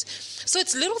stories. So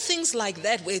it's little things like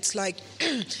that where it's like,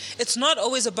 it's not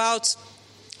always about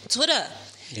Twitter.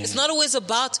 Yeah. It's not always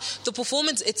about the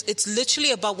performance. It's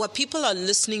literally about what people are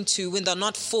listening to when they're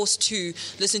not forced to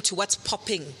listen to what's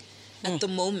popping at the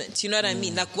moment. You know what I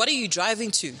mean? Like, what are you driving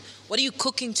to? What are you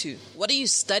cooking to? What are you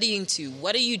studying to?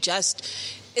 What are you just...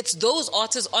 It's those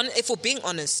artists, if we're being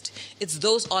honest, it's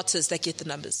those artists that get the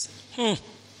numbers.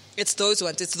 It's those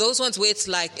ones. It's those ones where it's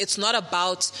like, it's not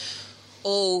about...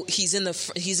 oh, he's in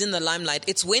the limelight.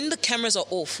 It's when the cameras are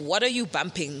off. What are you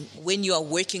bumping when you are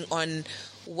working on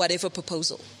whatever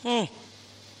proposal?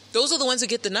 Those are the ones who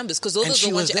get the numbers, because those are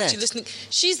the ones you're actually listening.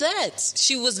 She's that.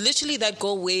 She was literally that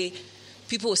girl where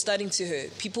people were studying to her,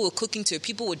 people were cooking to her,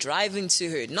 people were driving to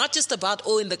her. Not just about,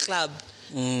 in the club,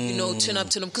 turn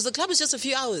up, because the club is just a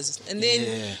few hours. And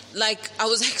then, I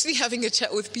was actually having a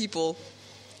chat with people,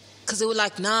 because they were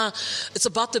like, nah, it's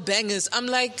about the bangers. I'm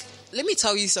like, let me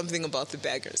tell you something about the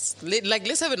bangers.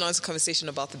 Let's have an honest conversation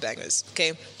about the bangers,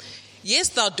 okay? Yes,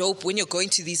 they're dope when you're going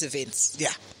to these events.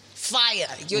 Yeah. Fire.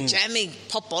 You're jamming,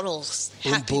 pop bottles,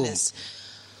 boom, happiness. Boom.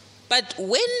 But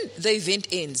when the event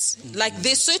ends, like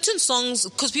there's certain songs,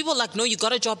 because people are like, no, you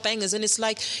got to drop bangers. And it's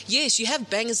like, yes, you have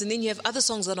bangers and then you have other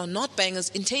songs that are not bangers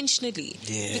intentionally.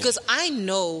 Yeah. Because I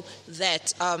know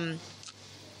that,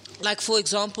 like for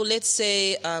example, let's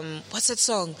say, what's that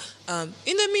song?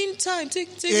 In the meantime,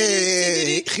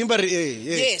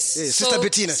 Yes. Sister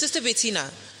Bettina. Sister Bettina.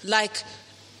 Like,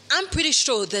 I'm pretty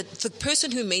sure that the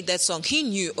person who made that song, he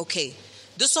knew, okay,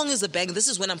 this song is a bang, this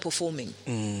is when I'm performing.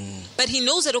 But he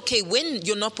knows that, okay, when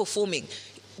you're not performing,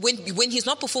 when he's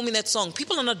not performing that song,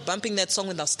 people are not bumping that song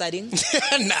without studying.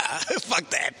 Nah, fuck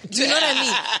that. Do you know what I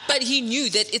mean? But he knew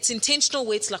that it's intentional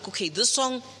where it's like, okay, this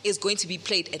song is going to be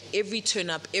played at every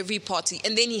turn up, every party.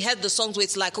 And then he had the songs where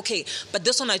it's like, okay, but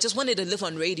this one I just wanted to live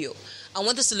on radio. I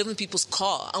want this to live in people's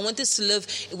car. I want this to live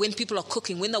when people are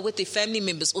cooking, when they're with their family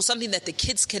members, or something that the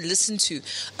kids can listen to.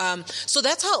 So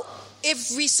that's how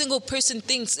every single person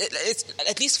thinks, it's,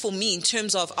 at least for me, in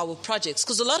terms of our projects.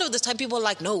 Because a lot of the time people are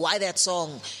like, no, why that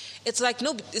song? It's like,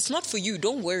 no, it's not for you.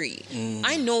 Don't worry.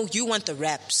 I know you want the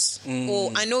raps.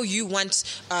 Or I know you want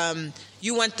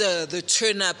the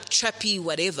turn-up, trappy,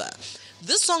 whatever.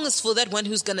 This song is for that one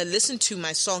who's going to listen to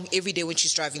my song every day when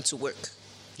she's driving to work.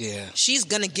 Yeah. She's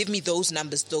going to give me those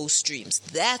numbers, those streams.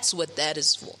 That's what that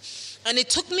is for. And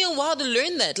it took me a while to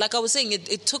learn that. Like I was saying,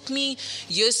 it took me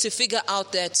years to figure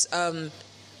out that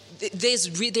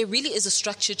there really is a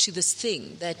structure to this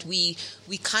thing that we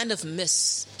kind of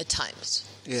miss at times.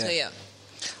 Yeah. So, yeah.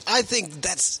 I think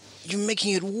you're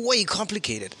making it way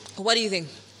complicated. What do you think?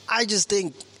 I just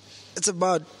think it's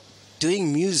about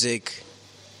doing music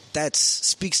that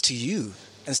speaks to you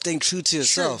and staying true to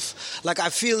yourself. Sure. Like, I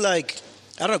feel like,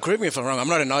 I don't know, correct me if I'm wrong, I'm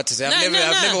not an artist. I've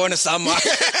never won a summer.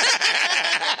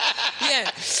 Yeah.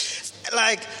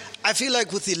 Like, I feel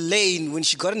like with Elaine, when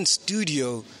she got in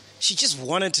studio, she just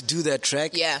wanted to do that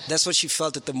track. Yeah. That's what she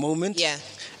felt at the moment. Yeah.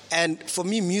 And for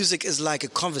me, music is like a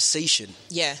conversation.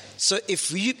 Yeah. So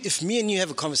if me and you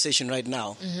have a conversation right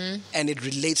now, and it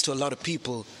relates to a lot of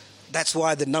people, that's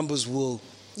why the numbers will.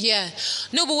 Yeah.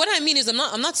 No, but what I mean is I'm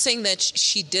not saying that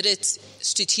she did it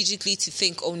strategically to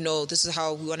think, oh no, this is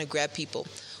how we want to grab people.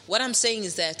 What I'm saying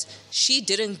is that she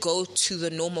didn't go to the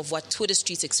norm of what Twitter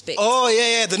streets expect. Oh,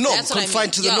 yeah, the norm. That's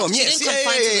Confined to the norm. She Yes, didn't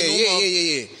confine to the norm.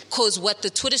 Yeah. Because what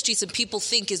the Twitter streets and people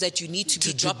think is that you need to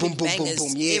be dropping boom, boom, bangers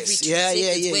boom, boom. Yes. every 2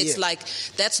 seconds, where it's like,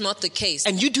 that's not the case.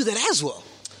 And you do that as well.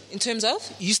 In terms of?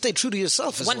 You stay true to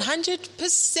yourself as well.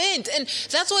 100%. And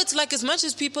that's why it's like, as much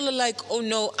as people are like, oh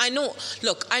no, I know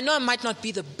I might not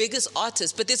be the biggest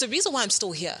artist, but there's a reason why I'm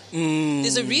still here.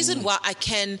 There's a reason why I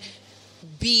can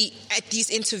be at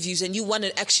these interviews and you want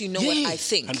to actually know what I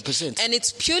think. 100%. And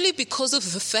it's purely because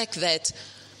of the fact that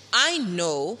I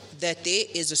know that there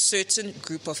is a certain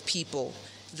group of people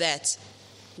that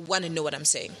want to know what I'm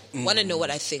saying, want to know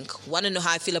what I think, want to know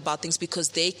how I feel about things, because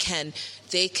they can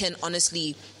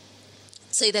honestly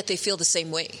say that they feel the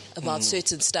same way about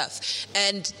certain stuff.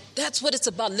 And that's what it's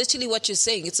about, literally what you're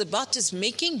saying. It's about just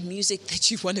making music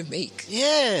that you want to make.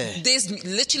 Yeah. There's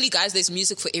literally, guys, there's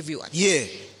music for everyone. Yeah.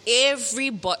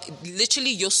 Everybody, literally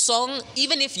your song,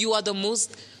 even if you are the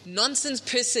most nonsense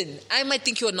person, I might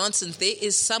think you're nonsense, there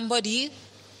is somebody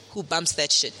who bumps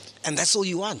that shit. And that's all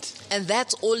you want. And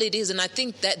that's all it is. And I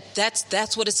think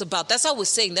that's what it's about. That's how I was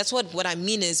saying. That's what I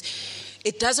mean is,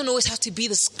 it doesn't always have to be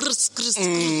the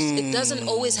skr. It doesn't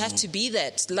always have to be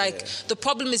that. Like, the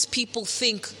problem is people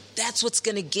think that's what's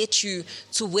going to get you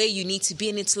to where you need to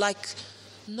be. And it's like,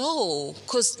 no,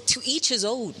 because to each his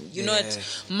own. You know,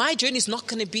 my journey is not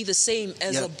going to be the same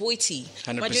as a Boiti.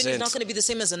 100%. My journey is not going to be the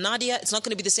same as a Nadia. It's not going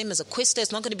to be the same as a Questa.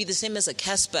 It's not going to be the same as a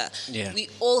Casper. Yeah. We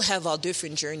all have our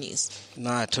different journeys.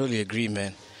 No, I totally agree,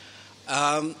 man.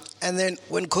 And then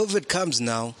when COVID comes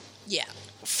now,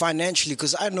 financially,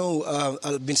 because I know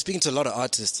I've been speaking to a lot of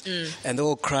artists, and they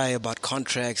all cry about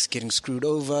contracts getting screwed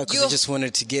over because they just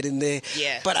wanted to get in there.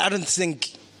 Yeah. But I don't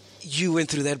think you went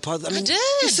through that part. I mean, did.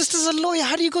 Your sister's a lawyer.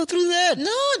 How do you go through that?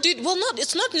 No, dude. Well,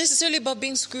 it's not necessarily about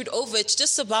being screwed over. It's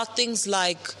just about things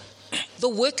like the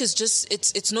work is just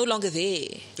it's no longer there.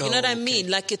 You know what I mean?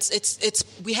 Like it's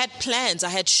we had plans. I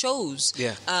had shows.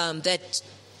 That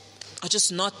are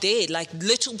just not there. Like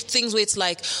little things where it's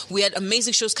like we had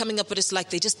amazing shows coming up, but it's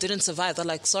like they just didn't survive. They're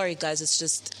like, sorry guys,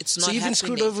 it's not. So you've been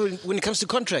screwed over when it comes to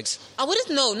contracts? I wouldn't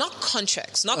know, not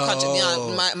contracts.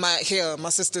 Yeah, my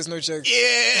sister's no joke.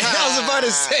 Yeah, I was about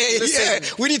to say.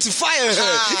 Listen, we need to fire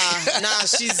her. Nah,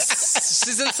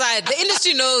 she's inside. The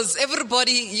industry knows.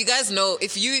 Everybody, you guys know.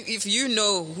 If you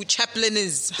know who Chaplin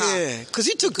is, yeah, because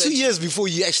it took 2 years before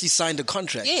you actually signed a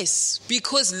contract. Yes,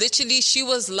 because literally she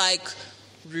was like,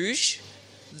 Rouge,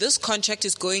 this contract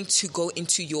is going to go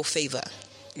into your favor.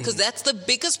 Because that's the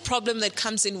biggest problem that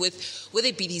comes in with, whether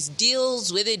it be these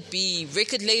deals, whether it be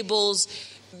record labels.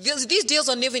 These deals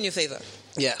are never in your favor.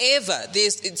 Yeah. Ever.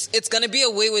 It's going to be a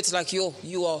way where it's like,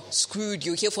 you are screwed.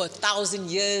 You're here for 1,000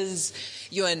 years.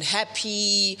 You're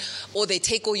unhappy. Or they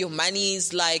take all your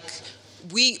monies. Like,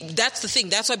 that's the thing.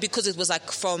 That's why, because it was like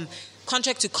from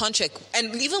contract to contract.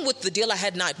 And even with the deal I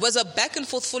had now, it was a back and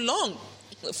forth for long,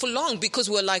 because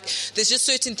we're like, there's just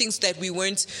certain things that we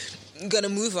weren't gonna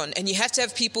move on, and you have to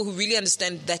have people who really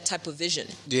understand that type of vision.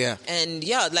 Yeah. And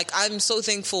yeah, like, I'm so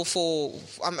thankful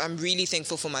I'm really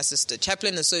thankful for my sister,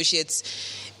 Chaplin Associates.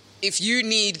 If you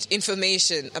need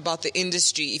information about the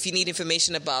industry, if you need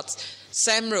information about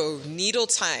Samro, Needle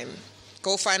Time,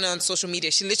 go find her on social media.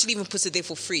 She literally even puts it there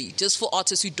for free, just for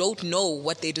artists who don't know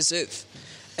what they deserve.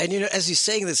 And, as you're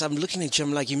saying this, I'm looking at you,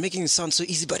 I'm like, you're making it sound so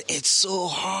easy, but it's so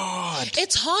hard.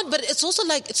 It's hard, but it's also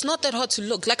like, it's not that hard to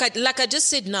look. Like I just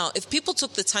said now, if people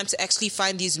took the time to actually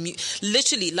find these,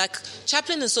 literally, like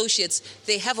Chaplin Associates,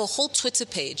 they have a whole Twitter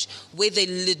page where they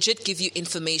legit give you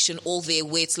information all there,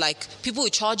 where it's like, people will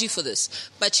charge you for this.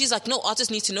 But she's like, no, artists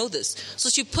need to know this. So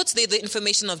she puts there the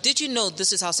information of, did you know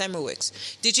this is how Samra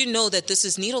works? Did you know that this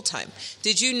is Needle Time?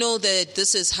 Did you know that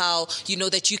this is how,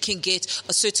 that you can get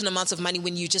a certain amount of money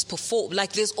when you just perform?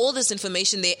 Like, there's all this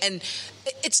information there, and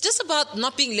it's just about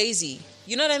not being lazy.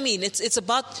 You know what I mean? It's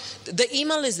about, the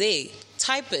email is there.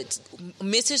 Type it,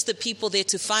 message the people there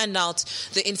to find out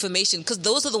the information, because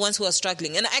those are the ones who are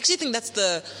struggling. And I actually think that's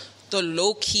the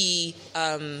low-key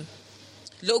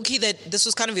that this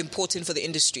was kind of important for the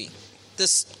industry,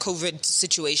 this COVID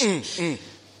situation.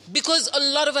 Because a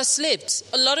lot of us slept.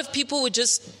 A lot of people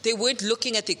they weren't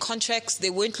looking at their contracts. They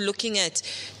weren't looking at,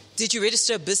 did you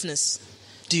register a business?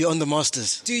 Do you own the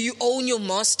masters? Do you own your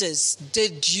masters?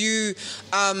 Did you,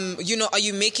 are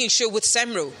you making sure with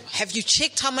Samro? Have you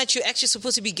checked how much you're actually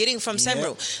supposed to be getting from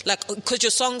Samro? Like, because your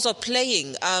songs are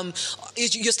playing,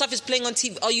 your stuff is playing on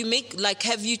TV.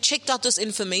 Have you checked out this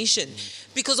information?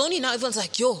 Because only now everyone's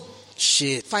like,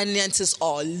 shit, finances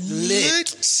are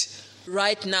lit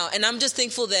right now. And I'm just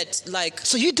thankful that, like...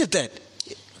 So you did that?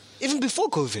 Even before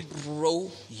COVID?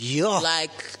 Bro. Yeah. Like,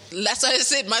 that's what I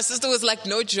said. My sister was like,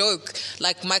 no joke.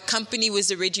 Like, my company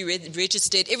was already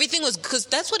registered. Everything was... Because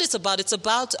that's what it's about. It's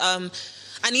about...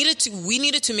 we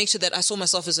needed to make sure that I saw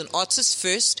myself as an artist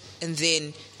first, and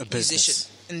then a musician.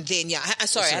 And then,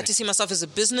 I had to see myself as a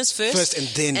business first and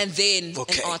then an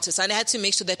artist. And I had to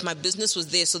make sure that my business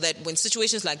was there, so that when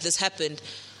situations like this happened,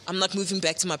 I'm not moving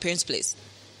back to my parents' place.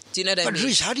 Do you know what I mean? But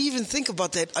Rouge, how do you even think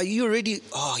about that? Are you already...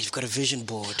 Oh, you've got a vision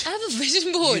board. I have a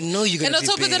vision board. You know you're going to be big. And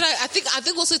on top of that, I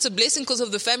think also it's a blessing because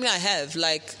of the family I have.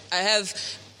 Like, I have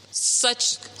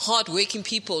such hard-working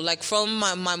people. Like, from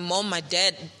my mom, my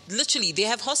dad, literally, they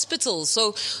have hospitals.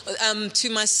 So, to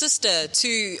my sister,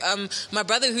 to my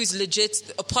brother, who's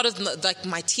legit a part of, like,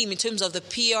 my team in terms of the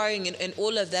PRing and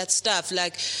all of that stuff.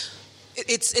 Like,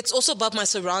 it's also about my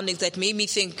surroundings that made me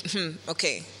think,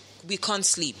 okay, we can't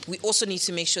sleep. We also need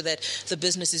to make sure that the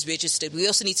business is registered. We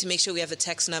also need to make sure we have a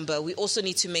tax number. We also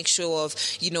need to make sure of,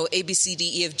 A, B, C,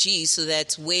 D, E, F, G, so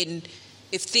that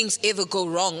if things ever go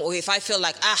wrong, or if I feel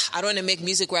like, I don't want to make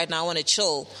music right now, I want to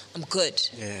chill, I'm good.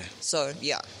 Yeah. So,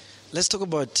 yeah. Let's talk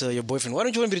about your boyfriend. Why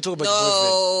don't you want me to talk about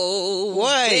your boyfriend?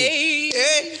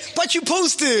 Why? But you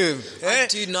post him. I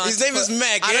do not. His name is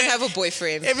Mac. I don't have a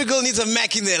boyfriend. Every girl needs a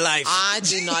Mac in their life. I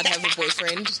do not have a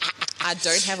boyfriend. I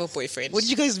don't have a boyfriend. Where did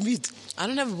you guys meet? I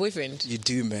don't have a boyfriend. You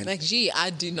do, man. Like, I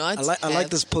do not. I like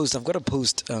this post. I've got a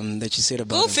post that you said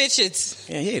about Go him. fetch it.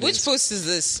 Yeah, here it Which is. post is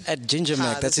this? At Ginger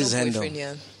Mac. That's his handle.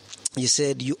 Yeah. You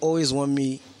said, you always want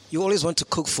to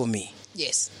cook for me.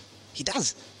 Yes. He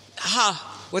does.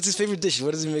 Aha. What's his favorite dish?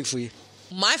 What does he make for you?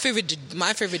 My favorite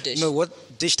dish. No,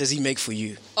 what dish does he make for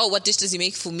you? Oh, what dish does he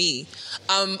make for me?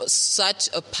 Such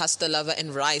a pasta lover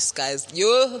and rice, guys.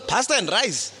 Yo. Pasta and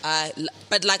rice?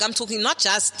 But like, I'm talking not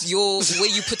just your way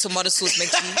you put tomato sauce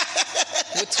next to me.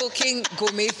 We're talking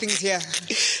gourmet things here.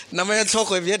 Namaya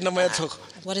toko. Have you had namaya toko?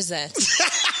 What is that?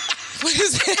 What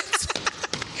is that?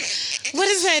 What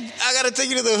is that? I gotta take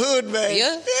you to the hood, man.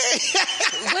 Yeah?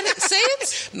 Say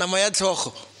it? Namaya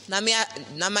toko. Namaya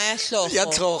hloko. Ya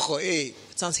toko, eh.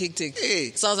 It sounds hectic.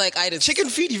 Hey. Sounds like items. Chicken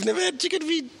feet? You've never had chicken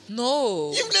feet?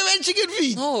 No. You've never had chicken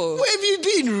feet? No. Where have you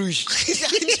been, Rouge?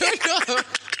 I don't know.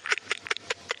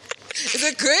 Is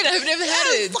it good? I've never had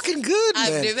it. It's fucking good,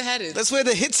 man. I've never had it. That's where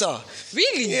the hits are.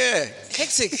 Really? Yeah.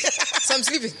 Hectic. So I'm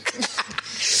sleeping.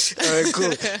 All right,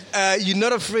 cool. You're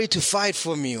not afraid to fight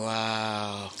for me.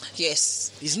 Wow.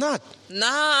 Yes. He's not.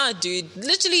 Nah, dude.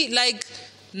 Literally, like,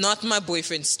 not my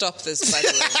boyfriend. Stop this, by the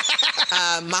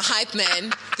way. My hype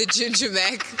man, the Ginger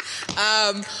Mac.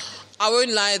 I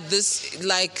won't lie. This,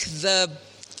 like,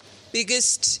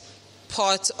 biggest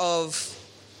part of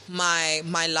my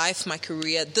life, my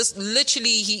career. This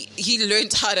literally, he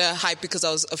learned how to hype because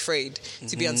I was afraid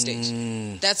to be on stage.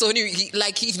 That's the only,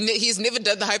 he's never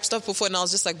done the hype stuff before, and I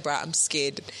was just like, bruh, I'm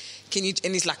scared. Can you?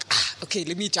 And he's like, okay,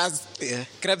 let me just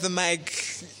grab the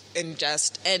mic and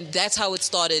that's how it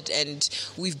started, and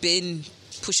we've been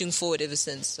pushing forward ever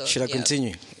since. So, should I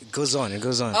continue? It goes on.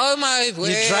 Oh my word.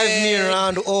 You drive me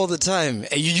around all the time.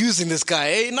 Are you using this guy?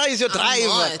 Hey, now he's your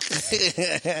driver.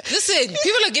 Listen,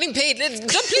 people are getting paid.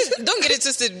 Please don't get it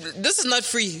twisted. This is not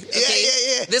free. Okay?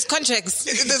 Yeah. There's contracts.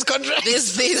 There's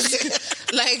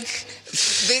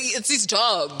it's his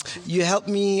job. You helped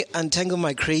me untangle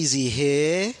my crazy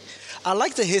hair. I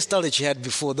like the hairstyle that you had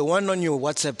before, the one on your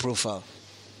WhatsApp profile.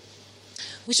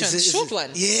 Which one? The short one?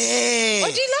 Yeah.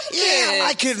 Oh, do you like it? Yeah, I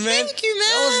like it, man. Thank you, man.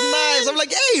 That was nice. I'm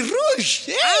like, hey, Rouge.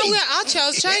 Hey. We're out here. I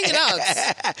was trying it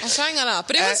out.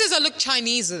 But everyone says I look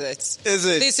Chinese with it. Is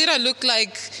it? They said I look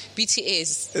like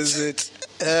BTS. Is it?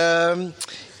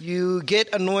 You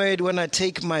get annoyed when I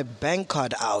take my bank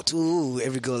card out. Ooh,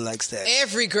 every girl likes that.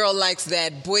 Every girl likes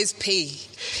that. Boys pay.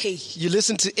 You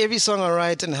listen to every song I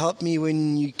write and help me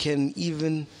when you can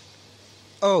even...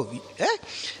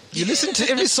 You listen to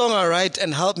every song I write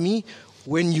and help me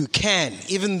when you can,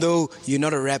 even though you're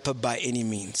not a rapper by any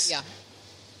means. Yeah.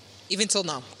 Even till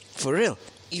now. For real.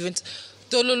 Even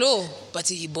Dololo, but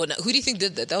who do you think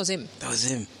did that? That was him. That was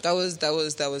him. That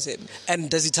was him. And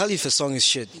does he tell you if a song is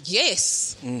shit?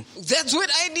 Yes. That's what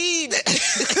I need.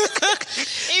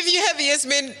 If you have yes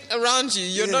men around you,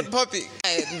 you're not popping.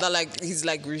 He's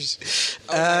like Rouge.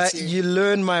 You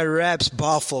learn my raps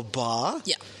bar for bar.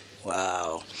 Yeah.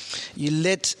 Wow. You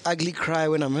let ugly cry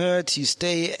when I'm hurt. You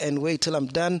stay and wait till I'm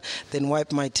done, then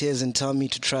wipe my tears and tell me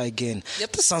to try again.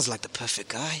 Yep. This sounds like the perfect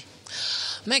guy.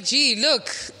 Mac G, look,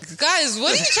 guys,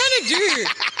 what are you trying to do?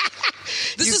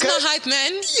 This is not hype,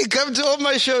 man. You come to all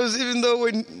my shows, even though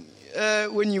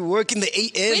when you work in the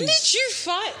AM. When did you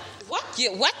find? What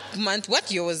year? What month?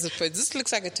 What year was the first? This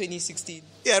looks like a 2016.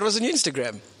 Yeah, it was on your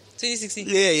Instagram. 2016.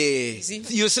 Yeah. See?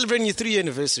 You were celebrating your 3-year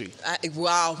anniversary.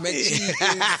 Wow, Mac G is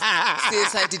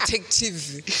CSI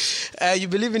detective. You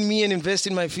believe in me and invest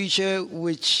in my future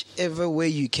whichever way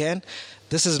you can.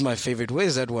 This is my favorite.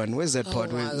 Where's that one? Where's that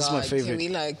part? This is my favorite.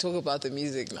 Can we talk about the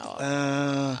music now?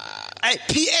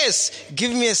 P.S.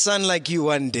 Give me a son like you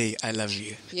one day. I love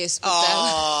you. Yes.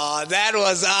 But that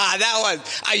was.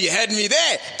 You had me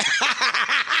there.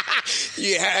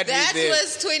 You had me there. That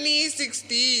was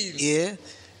 2016. Yeah.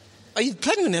 Are you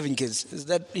planning on having kids? Is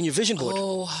that in your vision board?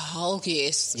 Oh, hell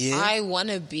yes. Yeah. I want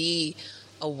to be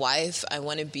a wife. I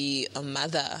want to be a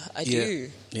mother. I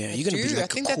do. Yeah, you're going to be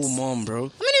like a cool mom, bro. I'm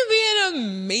going to be an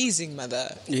amazing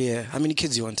mother. Yeah. How many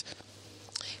kids you want?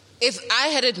 If I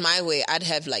had it my way, I'd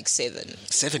have 7.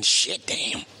 7? Shit,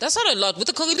 damn. That's not a lot. With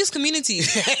the Congolese community,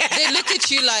 they look at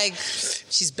you like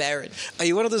she's barren. Are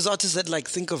you one of those artists that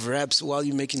think of raps while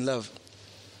you're making love?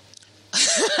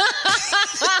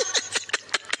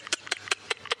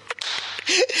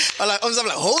 I'm like,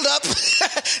 hold up.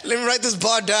 Let me write this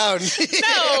bar down.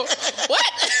 No. What?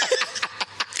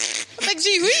 I'm like,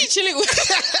 gee, who are you chilling with?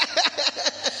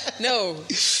 No.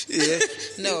 Yeah.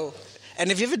 No. And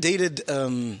have you ever dated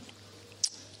I've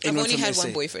only had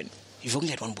one boyfriend. You've only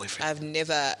had one boyfriend? I've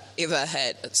never, ever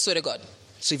had. Swear to God.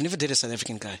 So you've never dated a South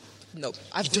African guy? No.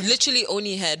 I've literally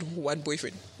only had one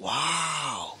boyfriend.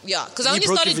 Wow. Yeah, because I only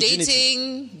started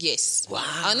dating. Yes. Wow.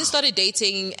 I only started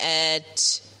dating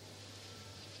at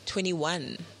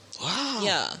 21. Wow.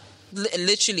 Yeah.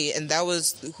 Literally, and that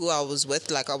was who I was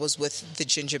with. I was with the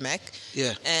Ginger Mac.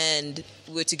 Yeah. And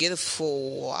we were together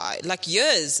for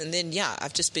years, and then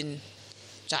I've just been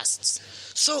just.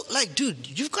 So dude,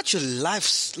 you've got your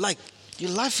life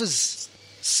your life is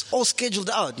all scheduled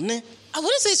out, ne? I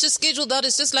wouldn't say it's just scheduled out.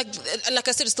 It's just like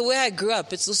I said, it's the way I grew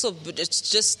up. It's also, it's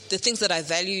just the things that I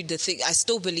value. The thing I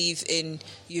still believe in.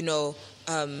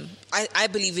 I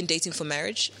believe in dating for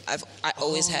marriage. I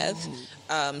always have.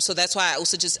 So that's why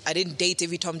I didn't date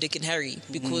every Tom, Dick, and Harry,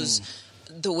 because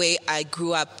the way I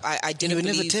grew up, I didn't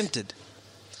believe. You were never tempted?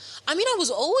 I mean, I was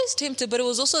always tempted, but it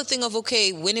was also a thing of,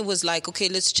 when it was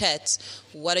let's chat,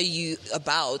 what are you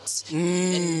about?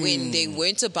 And when they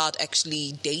weren't about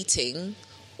actually dating,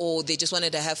 or they just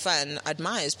wanted to have fun, I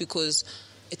admire it, because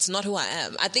it's not who I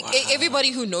am. I think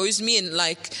everybody who knows me and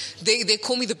they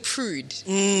call me the prude.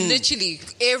 Literally,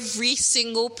 every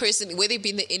single person, whether it be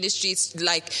in the industry, it's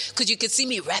because you can see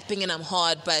me rapping and I'm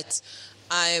hard, but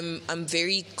I'm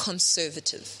very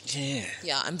conservative. Yeah.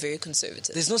 Yeah, I'm very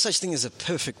conservative. There's no such thing as a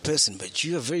perfect person, but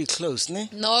you are very close, ne?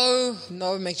 No,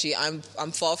 Macgie, I'm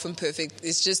far from perfect.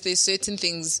 It's just there's certain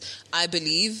things I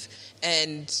believe,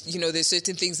 and there's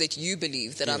certain things that you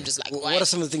believe that I'm just like. What are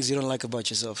some of the things you don't like about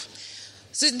yourself?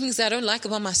 Certain things I don't like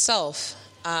about myself.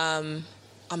 I'm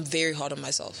very hard on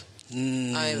myself.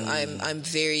 I'm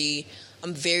very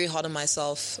hard on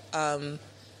myself.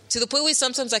 To the point where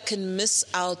sometimes I can miss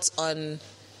out on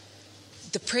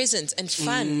the present and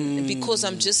fun because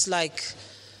I'm just like,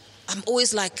 I'm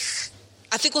always like,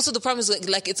 I think also the problem is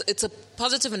like it's a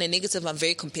positive and a negative. I'm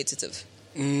very competitive.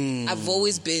 I've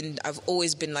always been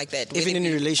like that. Even in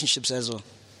your relationships as well?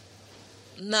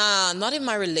 Nah, not in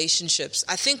my relationships.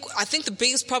 I think the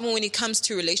biggest problem when it comes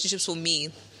to relationships for me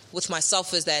with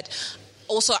myself is that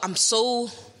also I'm so...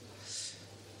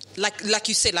 Like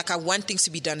you said, like I want things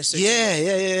to be done a certain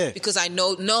way. Yeah. Because I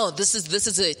know, no, this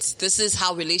is it. This is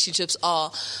how relationships are.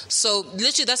 So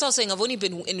literally, that's what I was saying. I've only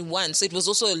been in one, so it was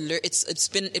also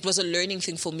it was a learning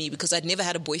thing for me because I'd never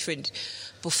had a boyfriend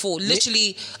before.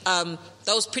 Literally, that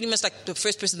was pretty much like the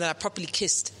first person that I properly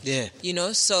kissed. Yeah.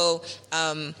 So.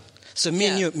 So me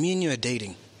and you are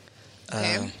dating.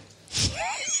 Okay.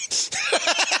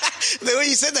 The way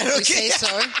you said that, okay. You say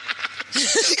so.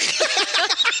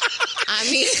 I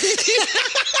mean,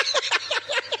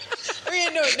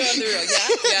 no, on the real,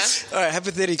 yeah. All right,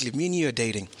 hypothetically, me and you are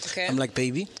dating. Okay. I'm like,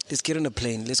 baby, let's get on a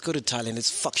plane. Let's go to Thailand.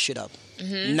 Let's fuck shit up.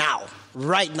 Now,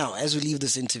 right now, as we leave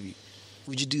this interview.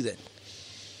 Would you do that?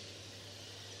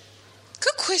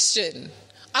 Good question.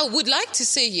 I would like to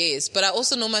say yes, but I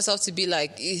also know myself to be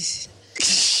like,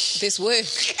 this work.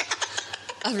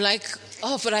 I'm like,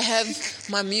 oh, but I have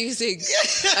my music.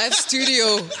 I have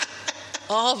studio.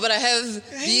 Oh, but I have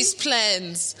these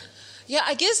plans. Yeah,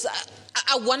 I guess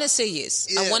I want to say yes.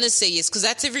 Yeah. I want to say yes because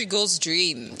that's every girl's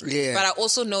dream. Yeah. But I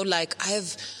also know, like, I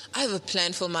have a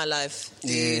plan for my life,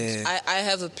 dude. Yeah. I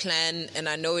have a plan, and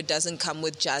I know it doesn't come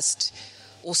with just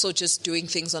doing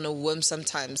things on a whim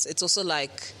sometimes. It's also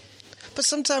like... But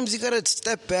sometimes you got to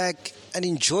step back and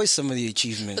enjoy some of the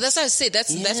achievements. But that's what I said.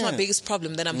 That's my biggest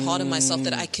problem, that I'm hard on myself,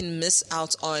 that I can miss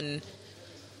out on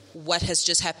what has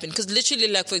just happened. Because literally,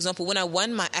 like, for example, when I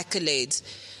won my accolades,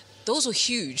 those were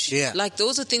huge. Yeah. Like,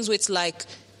 those are things where it's like,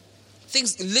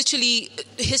 things, literally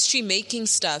history-making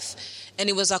stuff. And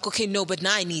it was like, okay, no, but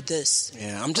now I need this.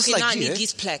 Yeah, I'm just okay, like now you, I need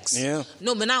these plaques. Yeah.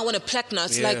 No, but now I want a plaque now.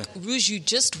 It's like, Rouge, you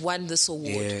just won this award.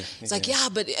 Yeah, it's like,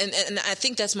 but and I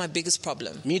think that's my biggest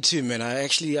problem. Me too, man.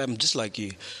 I'm just like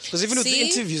you. Because even with the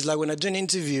interviews, like when I do an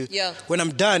interview, when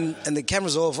I'm done and the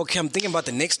camera's off, okay, I'm thinking about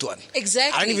the next one.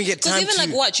 Exactly. I don't even get time to... Because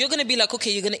even like, watch, you're going to be like, okay,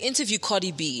 you're going to interview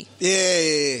Cardi B.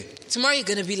 Yeah. Tomorrow you're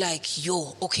going to be like,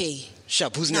 yo, okay.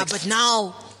 Sharp, who's next? But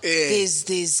now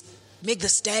there's Meg the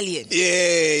Stallion. Yeah.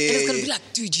 And it's going to be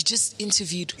like, dude, you just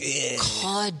interviewed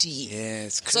Cardi. Yeah,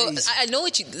 it's crazy. So I know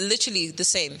it's literally the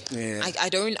same. Yeah. I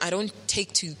don't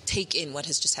take in what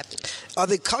has just happened. Are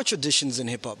there couch auditions in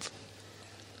hip-hop?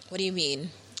 What do you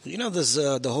mean? You know, there's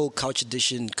the whole couch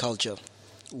audition culture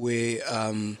where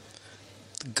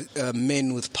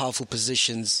men with powerful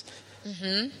positions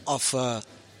offer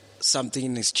something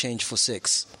in exchange for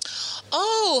sex.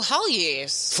 Oh, hell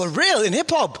yes. For real, in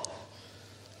hip-hop?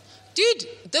 Dude,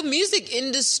 the music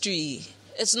industry,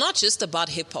 it's not just about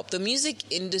hip-hop. The music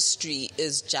industry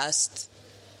is just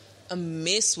a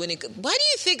mess when it... Why do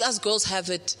you think us girls have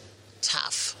it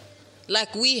tough?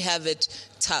 Like, we have it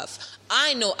tough.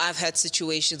 I know I've had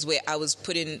situations where I was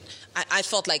put in... I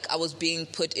felt like I was being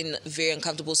put in very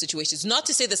uncomfortable situations. Not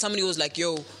to say that somebody was like,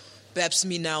 yo, babs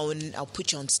me now and I'll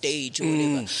put you on stage or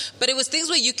whatever. But it was things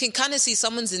where you can kind of see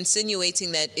someone's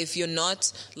insinuating that if you're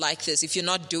not like this, if you're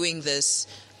not doing this...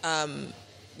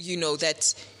 you know,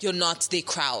 that you're not their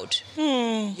crowd.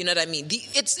 You know what I mean?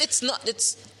 This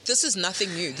is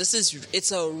nothing new.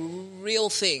 It's a real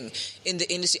thing in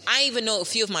the industry. I even know a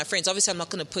few of my friends, obviously I'm not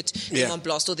going to put them on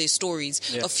blast or their stories.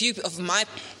 A few of my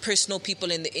personal people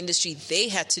in the industry, they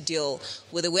had to deal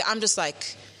with it, where I'm just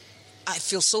like, I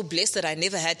feel so blessed that I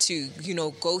never had to, you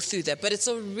know, go through that. But it's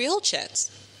a real chat.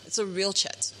 It's a real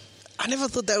chat. I never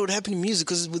thought that would happen in music,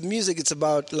 because with music it's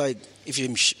about, like, if your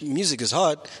music is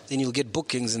hot, then you'll get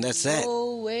bookings and that's that.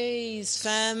 Always,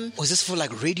 fam. Or is this for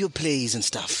like radio plays and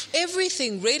stuff?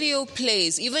 Everything, radio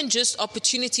plays, even just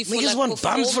opportunity for like want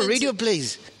bums for radio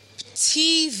plays.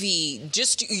 TV,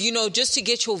 just to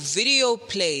get your video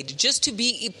played, just to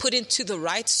be put into the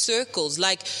right circles.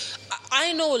 Like,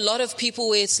 I know a lot of people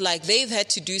where it's like they've had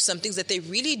to do some things that they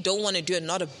really don't want to do and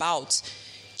not about,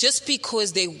 just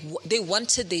because they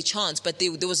wanted their chance, but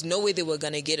there was no way they were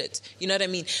gonna get it. You know what I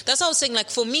mean? That's what I was saying. Like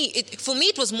for me,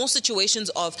 it was more situations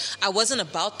of I wasn't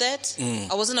about that.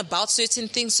 I wasn't about certain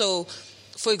things. So,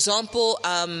 for example,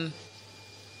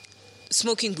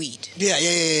 smoking weed.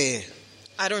 Yeah.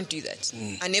 I don't do that.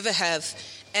 I never have,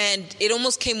 and it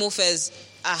almost came off as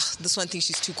this one thinks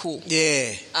she's too cool.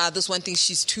 Yeah. This one thinks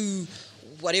she's too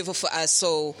whatever for us,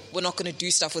 so we're not going to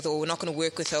do stuff with her, we're not going to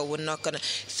work with her, we're not going to...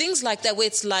 Things like that where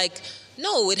it's like,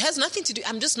 no, it has nothing to do...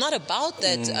 I'm just not about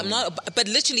that. I'm not... But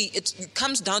literally, it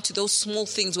comes down to those small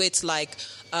things where it's like,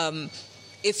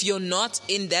 if you're not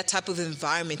in that type of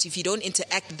environment, if you don't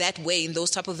interact that way in those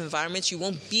type of environments, you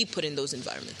won't be put in those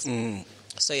environments.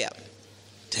 So, yeah.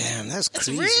 Damn, that's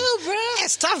crazy. It's real, bro.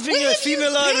 It's tough being a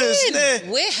female artist.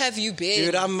 Where have you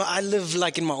been? Dude, I live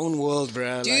like in my own world,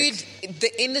 bro. Dude,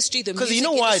 the industry, the music because you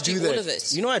know why industry, I do that? all of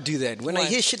it. You know why I do that? When I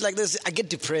hear shit like this, I get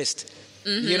depressed.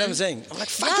 You know what I'm saying? I'm like,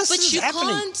 fuck, this is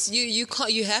happening. You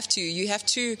can't. You have to. You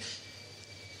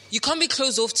can't be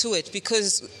closed off to it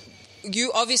because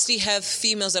you obviously have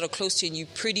females that are close to you,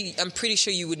 and I'm pretty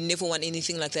sure you would never want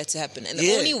anything like that to happen. And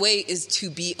the only way is to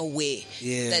be aware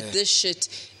that this shit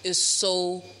is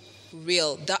so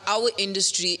real. That our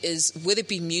industry is, whether it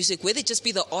be music, whether it just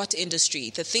be the art industry,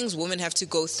 the things women have to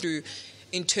go through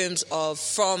in terms of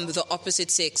from the opposite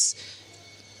sex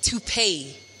to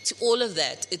pay, to all of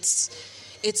that.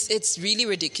 It's really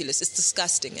ridiculous. It's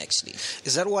disgusting, actually.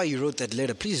 Is that why you wrote that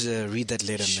letter? Please read that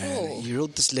letter, man. You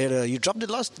wrote this letter. You dropped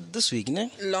it this week, ne?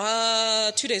 2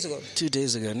 days ago. 2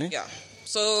 days ago, ne? Yeah.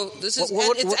 So this is...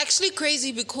 it's actually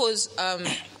crazy because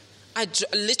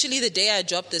literally the day I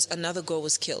dropped this, another girl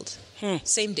was killed.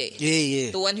 Same day.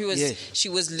 Yeah. The one who was... She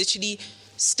was literally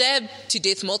stabbed to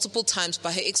death multiple times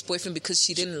by her ex-boyfriend because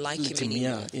she didn't like him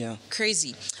anymore. Yeah.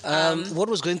 Crazy. What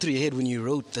was going through your head when you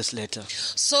wrote this letter?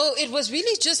 So it was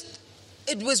really just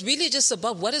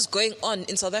about what is going on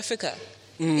in South Africa.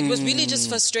 It was really just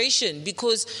frustration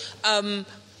because I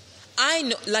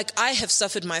know, like, I have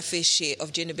suffered my fair share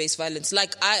of gender-based violence.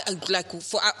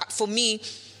 For me,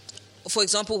 for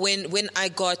example, when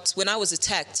I was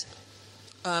attacked,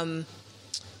 Kantari.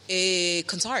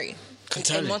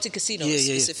 In Monte Casino,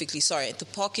 specifically, at the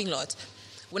parking lot.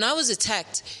 When I was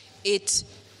attacked, I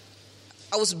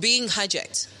was being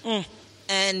hijacked.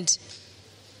 And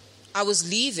I was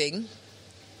leaving,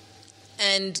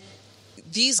 and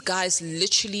these guys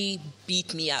literally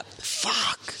beat me up.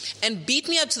 Fuck. And beat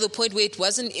me up to the point where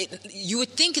you would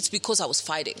think it's because I was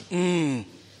fighting.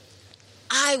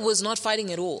 I was not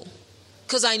fighting at all.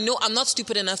 Because I know I'm not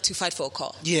stupid enough to fight for a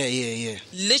car. Yeah.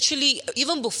 Literally,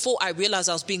 even before I realized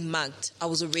I was being mugged, I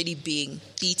was already being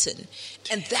beaten.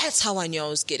 And that's how I knew I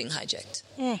was getting hijacked.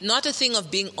 Not a thing of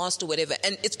being asked or whatever.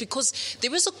 And it's because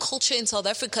there is a culture in South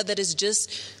Africa that is just...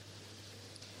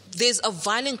 There's a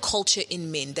violent culture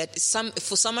in men that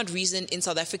for some odd reason in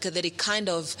South Africa that it's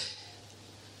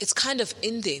kind of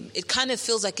in them. It kind of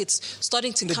feels like it's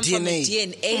starting to come from the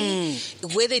DNA,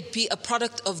 whether it be a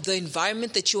product of the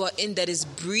environment that you are in that is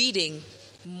breeding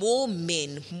more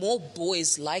men, more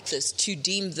boys like this to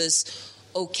deem this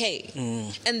okay.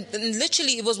 And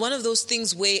literally, it was one of those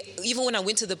things where even when I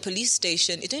went to the police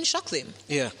station, it didn't shock them.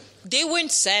 Yeah. They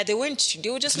weren't sad. They were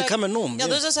just like... become a norm. Yeah,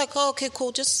 they were just like, oh, okay,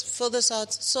 cool, just fill this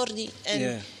out, sorry,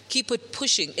 and keep it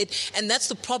pushing. And that's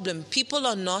the problem. People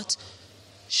are not...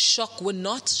 We're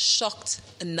not shocked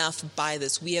enough by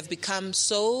this. We have become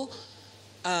so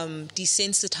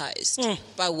desensitized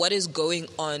by what is going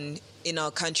on in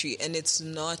our country, and it's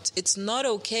not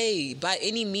okay by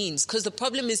any means. Because the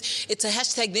problem is, it's a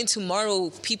hashtag. Then tomorrow,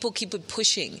 people keep it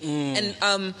pushing, and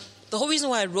the whole reason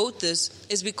why I wrote this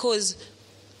is because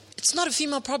it's not a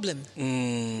female problem.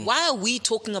 Why are we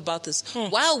talking about this?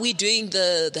 Why are we doing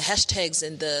the hashtags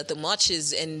and the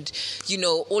marches and,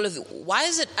 all of it? Why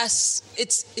is it us?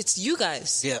 It's you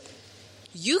guys. Yeah.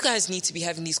 You guys need to be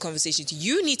having these conversations.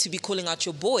 You need to be calling out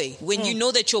your boy when you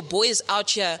know that your boy is out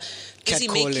here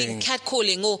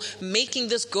catcalling or making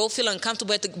this girl feel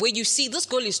uncomfortable where you see this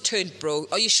girl is turned, bro.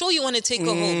 Are you sure you want to take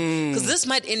her home? Because this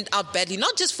might end out badly,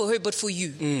 not just for her, but for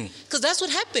you. Because that's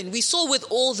what happened. We saw with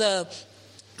all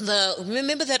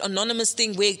remember that anonymous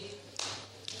thing where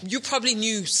you probably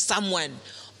knew someone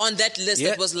on that list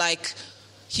that was like,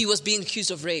 he was being accused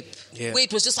of rape. Yeah. Where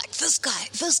it was just like, this guy.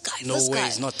 No way,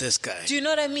 it's not this guy. Do you know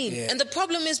what I mean? Yeah. And the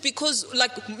problem is because,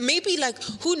 maybe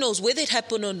who knows whether it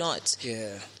happened or not.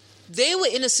 Yeah. They were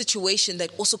in a situation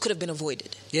that also could have been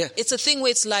avoided. Yeah. It's a thing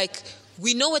where it's like,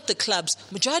 we know at the clubs,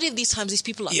 majority of these times, these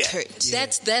people are turned. Yeah.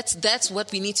 That's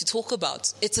what we need to talk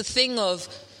about. It's a thing of...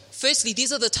 Firstly,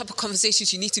 these are the type of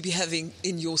conversations you need to be having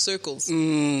in your circles.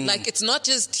 It's not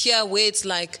just here where it's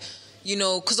like, You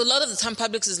know, because a lot of the time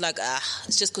Publix is like,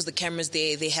 it's just because the camera's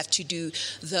there. They have to do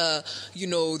the, you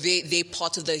know, they're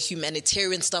part of the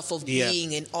humanitarian stuff of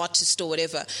being an artist or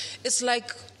whatever. It's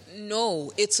like,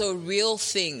 no, it's a real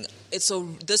thing.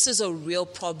 This is a real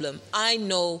problem. I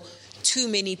know too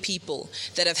many people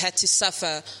that have had to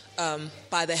suffer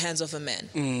by the hands of a man.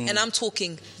 And I'm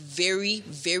talking very,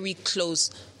 very close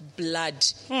blood.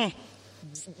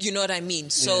 You know what I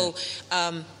mean? So,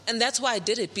 and that's why I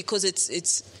did it, because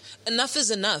it's enough is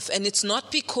enough. And it's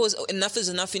not because enough is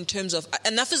enough in terms of,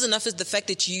 enough is enough is the fact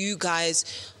that you guys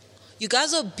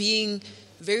are being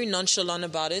very nonchalant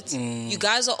about it. You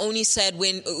guys are only sad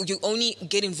when, you only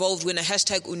get involved when a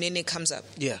hashtag Unene comes up.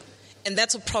 Yeah. And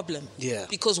that's a problem. Yeah.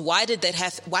 Because why did that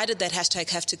hashtag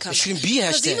have to come? It shouldn't be a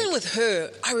hashtag. Because even with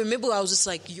her, I remember I was just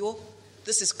like,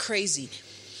 this is crazy.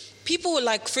 People were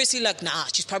like, firstly like, nah,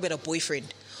 she's probably got a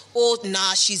boyfriend. Or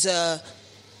nah,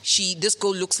 this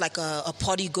girl looks like a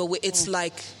party girl. It's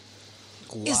like,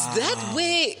 wow. Is that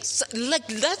where, like,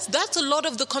 that's a lot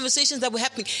of the conversations that were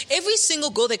happening. Every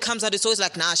single girl that comes out, it's always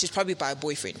like, nah, she's probably by a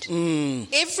boyfriend.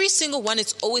 Every single one,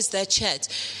 it's always that chat.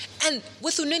 And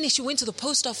with Unene, she went to the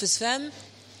post office, fam.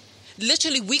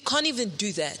 Literally, we can't even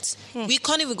do that. We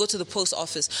can't even go to the post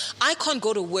office. I can't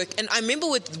go to work. And I remember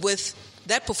with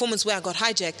that performance where I got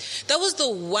hijacked, that was the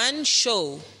one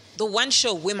show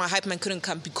where my hype man couldn't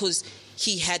come because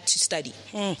he had to study.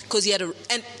 Because he had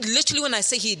and literally when I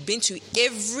say he had been to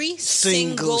every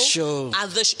single show,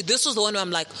 this was the one where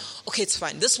I'm like, okay, it's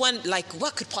fine. This one, like,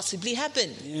 what could possibly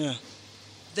happen? Yeah.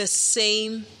 The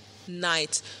same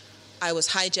night I was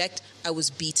hijacked, I was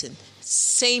beaten.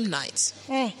 Same night.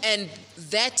 And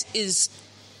that's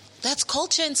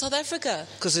culture in South Africa.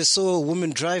 Because they saw a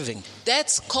woman driving.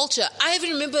 That's culture. I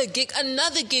even remember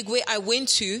another gig where I went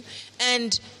to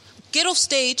and get off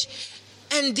stage,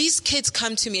 and these kids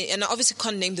come to me, and I obviously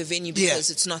can't name the venue because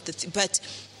it's not but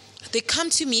they come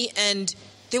to me and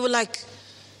they were like,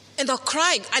 and they're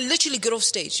crying. I literally get off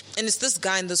stage, and it's this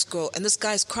guy and this girl, and this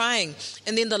guy's crying,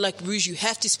 and then they're like, Rouge, you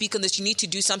have to speak on this. You need to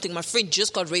do something. My friend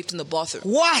just got raped in the bathroom.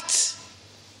 What?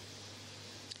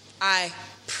 I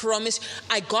promise.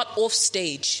 I got off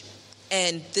stage,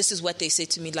 and this is what they said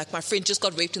to me. Like, my friend just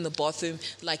got raped in the bathroom.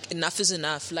 Like, enough is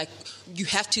enough. Like, you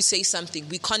have to say something.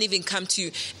 We can't even come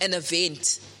to an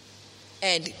event,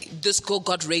 and this girl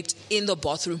got raped in the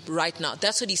bathroom right now.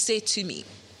 That's what he said to me.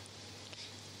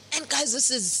 And guys,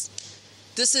 it's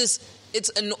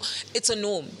a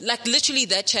norm. Like, literally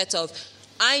that chat of,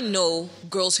 I know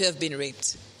girls who have been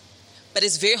raped, but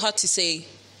it's very hard to say.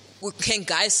 Can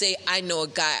guys say, I know a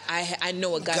guy? I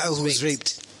know a guy who was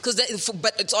raped.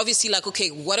 But it's obviously like, okay,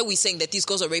 what are we saying? That these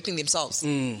girls are raping themselves?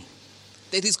 That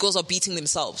these girls are beating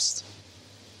themselves?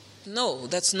 No,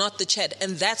 that's not the chat.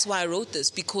 And that's why I wrote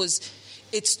this, because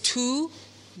it's too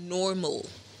normal.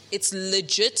 It's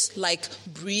legit like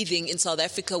breathing in South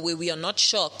Africa, where we are not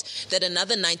shocked that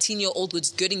another 19-year-old was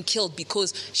getting killed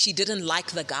because she didn't like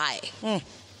the guy.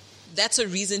 That's a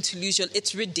reason to lose your...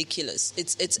 It's ridiculous.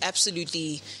 It's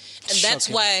absolutely... And that's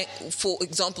why, for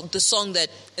example, the song that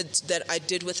I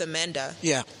did with Amanda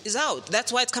is out.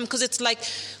 That's why it's come, because it's like,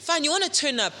 fine, you want to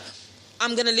turn up,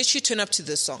 I'm going to let you turn up to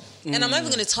this song. And I'm not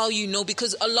even going to tell you no,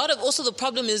 because a lot of, also the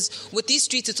problem is with these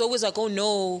streets, it's always like, oh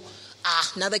no,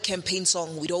 another campaign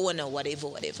song, we don't want to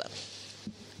whatever.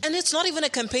 And it's not even a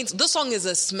campaign. This song is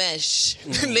a smash.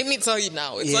 Let me tell you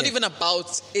now. It's not even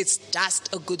about, it's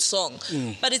just a good song.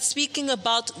 But it's speaking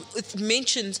about, it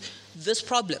mentions this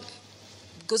problem.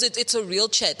 Because it's a real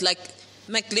chat. Like,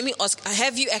 Mac, let me ask,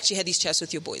 have you actually had these chats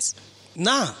with your boys?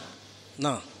 Nah.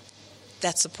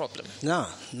 That's the problem. Nah,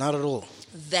 not at all.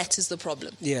 That is the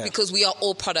problem. Yeah. Because we are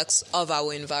all products of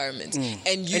our environment.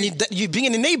 And you being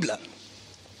an enabler.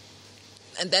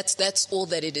 And that's all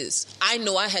that it is. I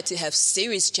know I had to have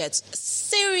serious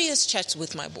chats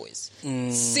with my boys.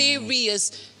 Serious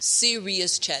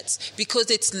chats. Because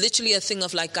it's literally a thing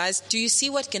of like, guys, do you see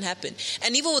what can happen?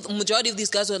 And even with the majority of these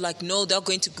guys were like, no, they're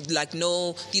going to, like,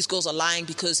 no, these girls are lying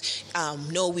because,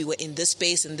 no, we were in this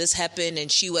space and this happened and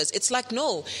she was. It's like,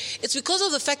 no. It's because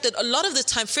of the fact that a lot of the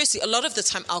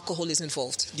time alcohol is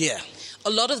involved. Yeah. A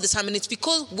lot of the time. And it's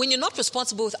because when you're not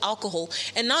responsible with alcohol,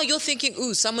 and now you're thinking,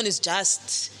 ooh, someone is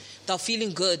just, they're feeling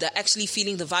good, they're actually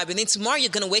feeling the vibe. And then tomorrow you're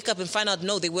going to wake up and find out,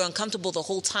 no, they were uncomfortable the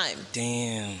whole time.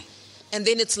 Damn. And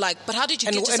then it's like, but how did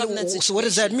you get yourself in that situation? So what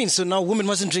does that mean? So now women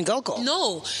mustn't drink alcohol?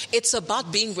 No, it's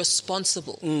about being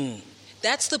responsible.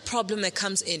 That's the problem that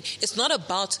comes in. It's not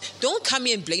about, don't come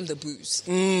here and blame the booze.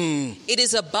 It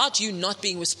is about you not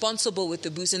being responsible with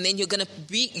the booze, and then you're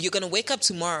gonna wake up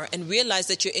tomorrow and realize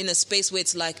that you're in a space where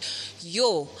it's like,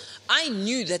 yo, I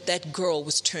knew that girl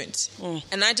was turned.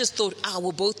 And I just thought,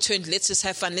 we're both turned. Let's just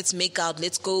have fun. Let's make out.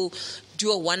 Let's go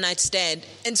do a one-night stand.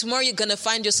 And tomorrow you're going to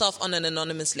find yourself on an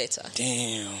anonymous letter.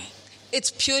 Damn.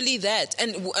 It's purely that.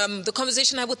 And the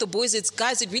conversation I had with the boys, it's,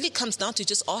 guys, it really comes down to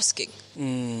just asking.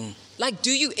 Like,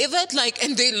 do you ever, like,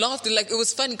 and they laughed. Like, it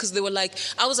was funny because they were like,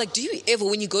 I was like, do you ever,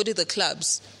 when you go to the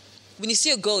clubs, when you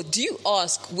see a girl, do you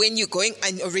ask when you're going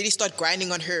and already start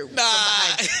grinding on her from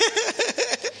behind?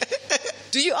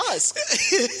 Do you ask?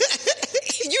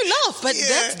 You laugh, but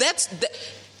that's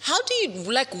how do you,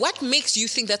 like, what makes you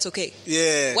think that's okay?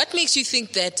 Yeah. What makes you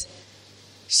think that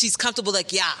she's comfortable,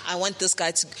 like, yeah, I want this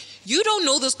guy to... You don't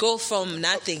know this girl from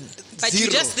nothing. But Zero.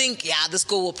 You just think, yeah, this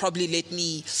girl will probably let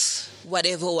me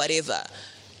whatever.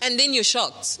 And then you're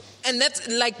shocked. And that's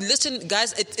like, listen,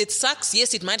 guys, it sucks.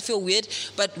 Yes, it might feel weird.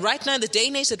 But right now, the day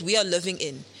and age that we are living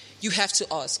in, you have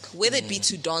to ask, whether it be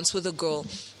to dance with a girl,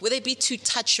 whether it be to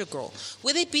touch a girl,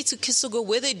 whether it be to kiss a girl,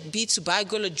 whether it be to buy a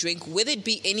girl a drink, whether it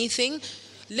be anything,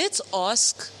 let's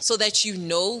ask so that you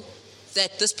know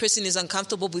that this person is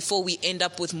uncomfortable before we end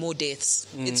up with more deaths.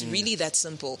 It's really that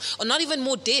simple. Or not even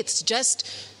more deaths, just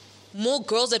more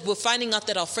girls that we're finding out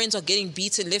that our friends are getting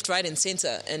beaten left, right, and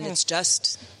center. And it's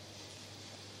just...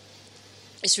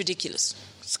 It's ridiculous.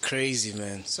 It's crazy,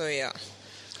 man. So, yeah.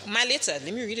 My letter,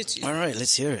 let me read it to you. All right,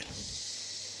 let's hear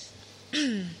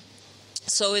it.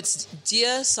 So it's,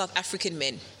 Dear South African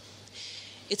men,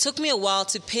 it took me a while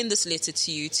to pen this letter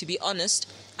to you. To be honest,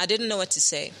 I didn't know what to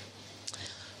say.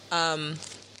 They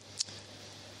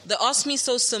asked me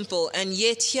so simple, and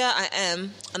yet here I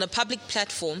am on a public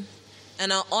platform,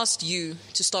 and I asked you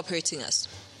to stop hurting us.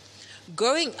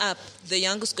 Growing up, the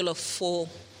youngest of four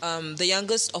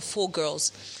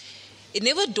girls, it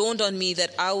never dawned on me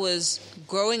that I was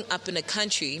growing up in a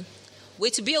country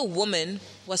where to be a woman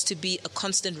was to be a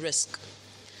constant risk.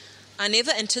 I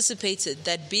never anticipated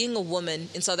that being a woman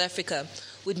in South Africa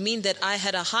would mean that I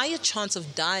had a higher chance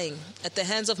of dying at the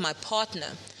hands of my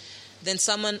partner than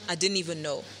someone I didn't even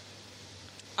know.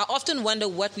 I often wonder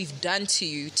what we've done to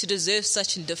you to deserve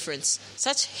such indifference,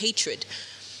 such hatred.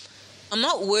 I'm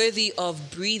not worthy of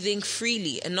breathing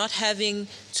freely and not having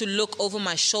to look over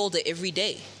my shoulder every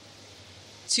day.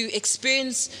 To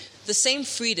experience the same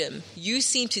freedom you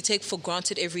seem to take for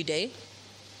granted every day.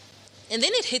 And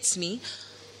then it hits me,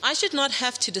 I should not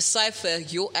have to decipher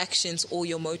your actions or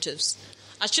your motives.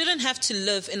 I shouldn't have to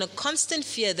live in a constant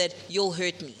fear that you'll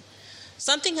hurt me.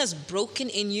 Something has broken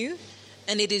in you,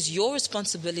 and it is your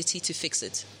responsibility to fix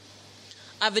it.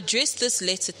 I've addressed this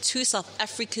letter to South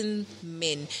African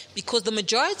men because the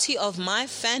majority of my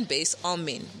fan base are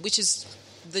men, which is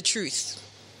the truth,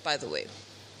 by the way.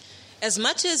 As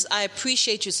much as I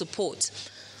appreciate your support,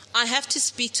 I have to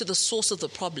speak to the source of the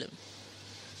problem.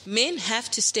 Men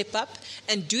have to step up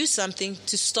and do something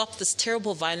to stop this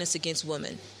terrible violence against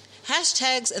women.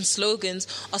 Hashtags and slogans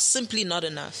are simply not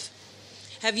enough.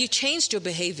 Have you changed your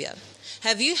behavior?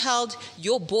 Have you held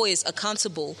your boys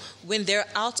accountable when they're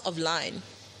out of line?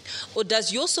 Or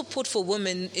does your support for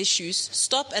women issues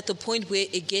stop at the point where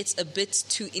it gets a bit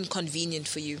too inconvenient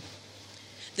for you?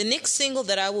 The next single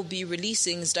that I will be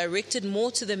releasing is directed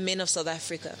more to the men of South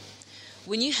Africa.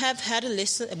 When you've had a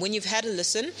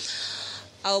listen,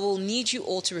 I will need you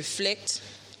all to reflect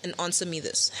and answer me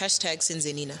this. Hashtag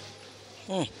Sinzenina.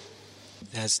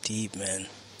 That's deep, man.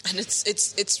 And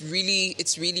it's really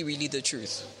the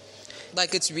truth.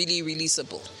 Like, it's really, really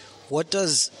simple. What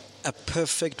does a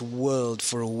perfect world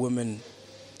for a woman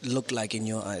look like in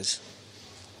your eyes?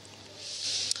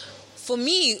 For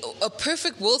me, a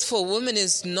perfect world for a woman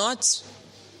is not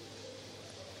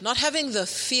having the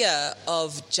fear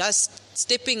of just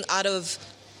stepping out of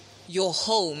your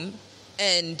home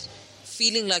and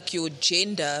feeling like your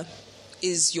gender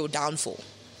is your downfall.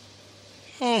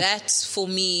 That, for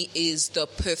me, is the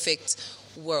perfect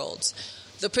world.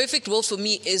 The perfect world for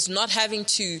me is not having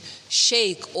to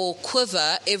shake or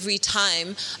quiver every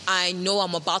time I know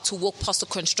I'm about to walk past a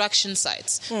construction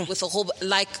site with a whole,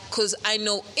 because I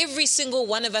know every single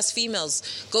one of us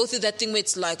females go through that thing where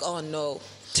it's like, oh no.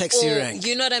 Taxi rank.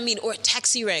 You know what I mean? Or a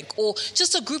taxi rank, or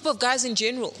just a group of guys in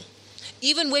general.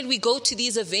 Even when we go to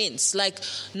these events, like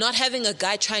not having a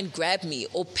guy try and grab me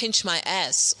or pinch my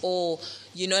ass, or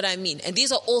you know what I mean? And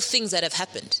these are all things that have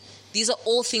happened. These are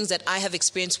all things that I have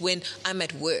experienced when I'm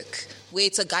at work, where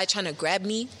it's a guy trying to grab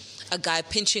me, a guy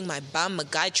pinching my bum, a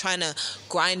guy trying to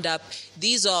grind up.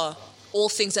 These are all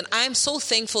things, and I'm so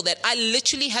thankful that I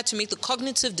literally had to make the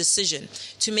cognitive decision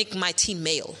to make my team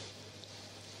male.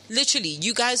 Literally,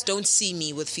 you guys don't see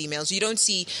me with females. You don't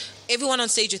see everyone on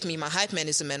stage with me. My hype man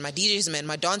is a man. My DJ is a man.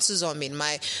 My dancers are men.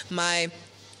 My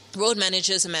road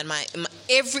manager is a man.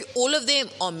 all of them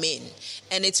are men.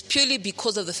 And it's purely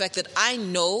because of the fact that I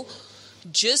know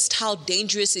just how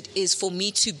dangerous it is for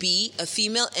me to be a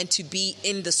female and to be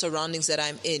in the surroundings that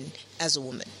I'm in as a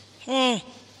woman.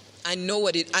 I know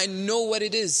what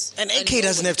it is. And AK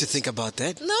doesn't have to think about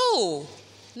that.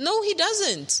 No, he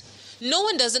doesn't. No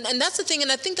one doesn't. And that's the thing.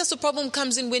 And I think that's the problem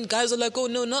comes in when guys are like, oh,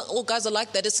 no, not all guys are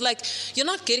like that. It's like, you're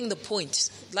not getting the point.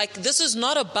 Like, this is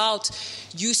not about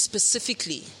you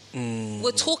specifically.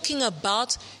 We're talking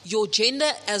about your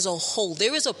gender as a whole.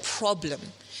 There is a problem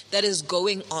that is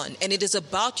going on, and it is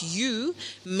about you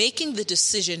making the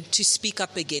decision to speak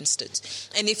up against it.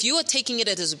 And if you are taking it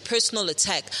as a personal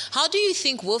attack, how do you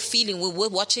think we're feeling when we're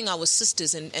watching our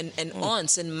sisters and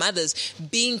aunts and mothers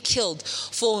being killed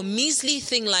for a measly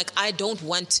thing like, I don't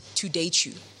want to date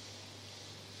you?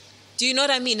 Do you know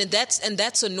what I mean? And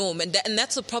that's a norm. And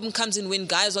that's the problem comes in when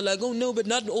guys are like, oh no, but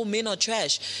not all men are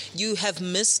trash. You have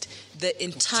missed the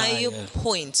entire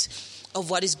point of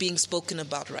what is being spoken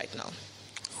about right now.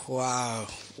 Wow.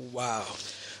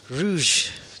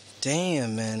 Rouge.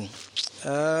 Damn, man.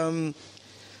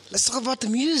 Let's talk about the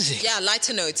music. Yeah,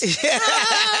 lighter notes. All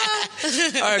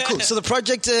right, cool. So the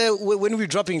project, when are we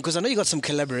dropping? Because I know you got some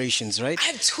collaborations, right? I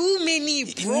have too many,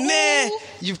 bro. Nah,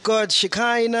 you've got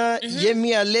Shekinah,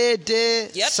 Yemi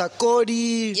Alede,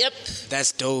 Sakori. Yep.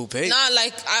 That's dope, eh? Nah,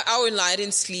 like, I won't lie, I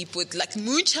didn't sleep with, like,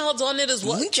 Moonchild's on it as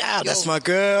well. Moonchild, that's my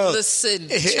girl. Listen,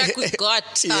 check with God.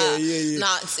 Yeah.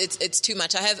 Nah, it's too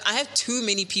much. I have too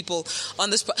many people on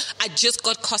this. I just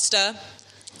got Costa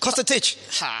Titch.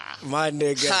 My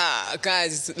nigga.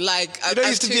 Guys, like, I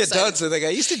used to be a dancer. Like, I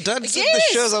used to dance at the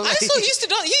shows. I still used to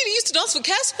dance. You used to dance for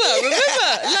Casper, remember?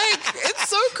 Like, it's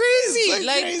so crazy.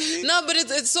 Crazy. No, but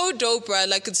it's so dope, right?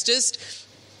 Like, it's just,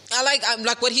 I'm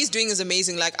like what he's doing is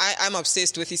amazing. Like, I'm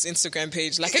obsessed with his Instagram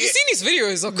page. Like, have you seen his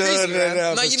videos? Are crazy,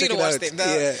 No, you need to watch them.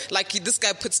 Yeah. Like, this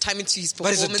guy puts time into his But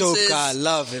performances. he's a dope guy. I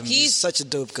love him. He's such a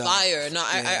dope guy. Fire. No,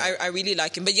 I really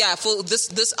like him. But yeah, for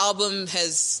this album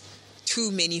has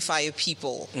too many fire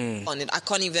people on it. I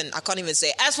can't even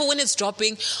say. As for when it's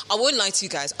dropping, I won't lie to you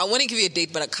guys. I want to give you a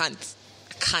date, but I can't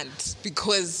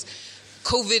because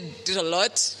COVID did a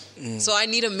lot. So I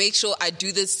need to make sure I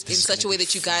do this in such a way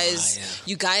that you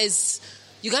guys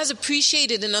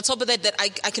appreciate it, and on top of that I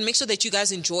can make sure that you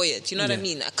guys enjoy it. You know what I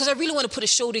mean? Because I really want to put a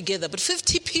show together, but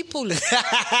 50 people,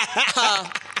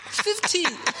 50.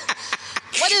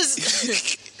 What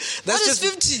is? What is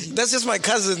 50? That's just my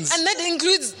cousins. And that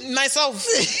includes myself,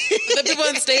 the people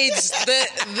on stage, the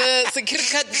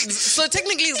security. So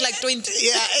technically it's like 20.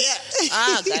 Yeah.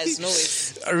 Guys, no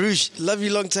way. Rouge, love you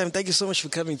long time. Thank you so much for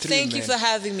coming through, Thank you for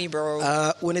having me,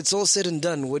 bro. When it's all said and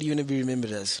done, what do you want to be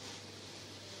remembered as?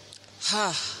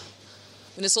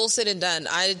 When it's all said and done,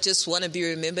 I just want to be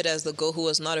remembered as the girl who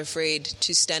was not afraid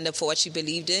to stand up for what she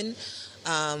believed in,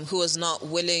 who was not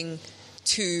willing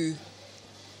to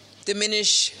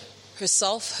diminish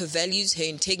herself, her values, her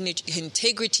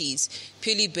integrities,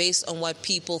 purely based on what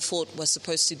people thought was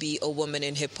supposed to be a woman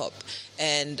in hip-hop.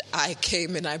 And I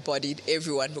came and I bodied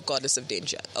everyone regardless of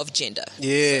gender.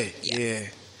 Yeah.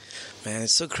 Man,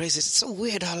 it's so crazy. It's so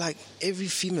weird how, like, every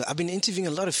female... I've been interviewing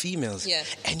a lot of females. Yeah.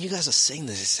 And you guys are saying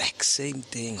the exact same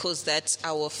thing. Because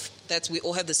we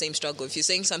all have the same struggle. If you're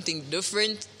saying something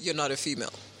different, you're not a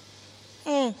female.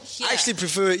 I actually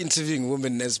prefer interviewing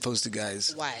women as opposed to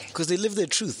guys. Why? Because they live their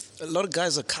truth. A lot of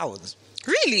guys are cowards.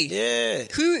 Really? Yeah.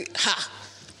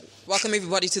 Welcome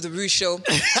everybody to the Rouge Show.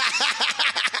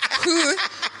 Who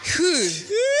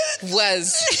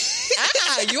was...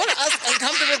 you want to ask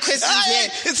uncomfortable questions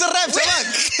here? It's a rap.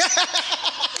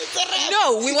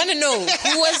 No, we want to know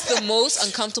who was the most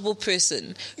uncomfortable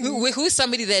person. Who is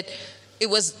somebody that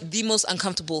it was the most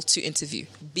uncomfortable to interview?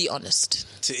 Be honest.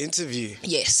 To interview?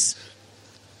 Yes.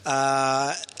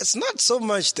 It's not so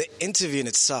much the interview in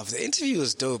itself. The interview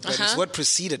was dope, but it's what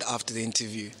proceeded after the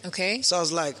interview. Okay. So I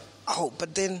was like, oh,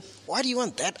 but then why do you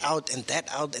want that out and that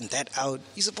out and that out?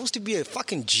 You're supposed to be a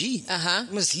fucking G. You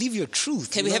must leave your truth.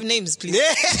 Can we have names, please?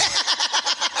 Yeah.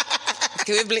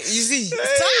 You see,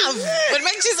 tough. But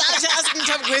make sure you're asking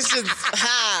tough questions.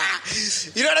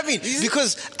 You know what I mean?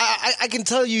 Because I can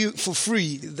tell you for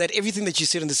free that everything that you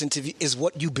said in this interview is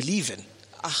what you believe in.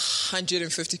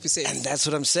 150%. And that's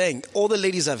what I'm saying. All the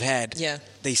ladies I've had, yeah,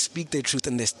 they speak their truth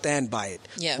and they stand by it.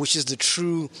 Yeah. Which is the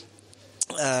true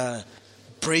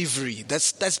bravery.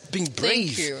 That's being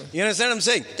brave. Thank you. You understand what I'm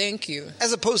saying? Thank you.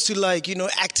 As opposed to like, you know,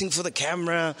 acting for the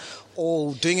camera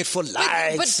or doing it for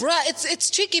likes. But bruh,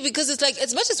 it's tricky because it's like,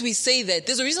 as much as we say that,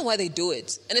 there's a reason why they do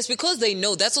it. And it's because they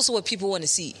know that's also what people want to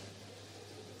see.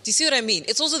 Do you see what I mean?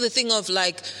 It's also the thing of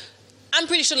like, I'm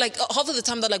pretty sure like half of the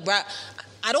time they're like, bruh,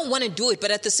 I don't want to do it,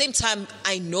 but at the same time,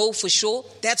 I know for sure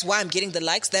that's why I'm getting the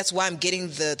likes, that's why I'm getting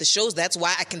the shows, that's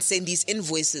why I can send these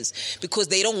invoices, because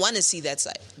they don't want to see that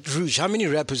side. Rouge, how many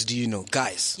rappers do you know,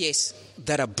 guys? Yes.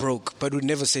 That are broke, but would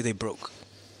never say they broke?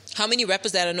 How many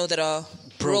rappers that I know that are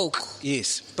broke?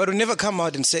 Yes, but would never come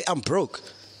out and say, I'm broke.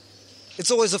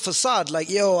 It's always a facade, like,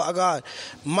 yo, I got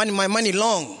money, my money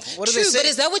long. What do they say? But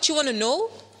is that what you want to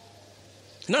know?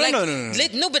 No.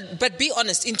 No, but be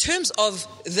honest. In terms of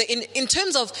in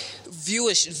terms of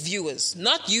viewers,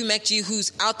 not you, Mac G,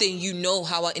 who's out there and you know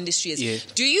how our industry is. Yeah.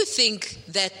 Do you think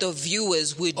that the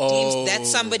viewers would deem that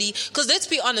somebody? Because let's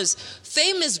be honest,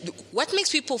 fame is what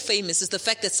makes people famous is the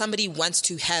fact that somebody wants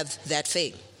to have that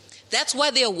fame. That's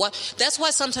why that's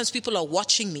why sometimes people are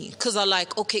watching me, because they're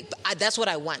like, okay, that's what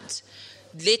I want.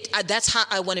 That's how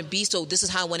I want to be. So this is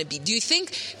how I want to be. Do you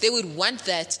think they would want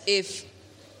that if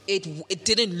it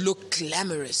didn't look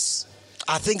glamorous?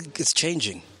 I think it's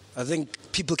changing. I think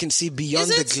people can see beyond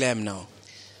the glam now.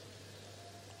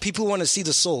 People want to see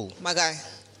the soul. My guy,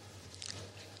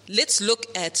 let's look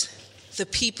at the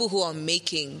people who are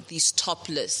making these top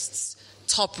lists,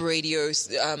 top radios,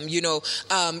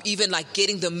 even like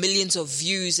getting the millions of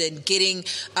views and getting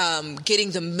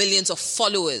the millions of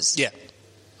followers. Yeah.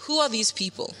 Who are these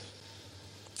people?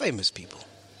 Famous people.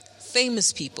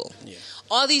 Famous people. Yeah.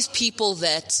 Are these people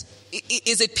that,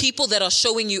 is it people that are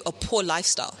showing you a poor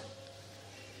lifestyle?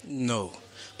 No.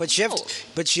 But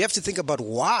you have to think about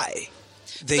why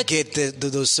they get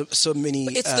those so many.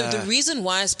 It's the reason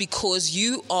why is because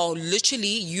you are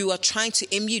trying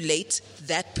to emulate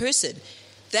that person.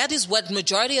 That is what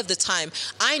majority of the time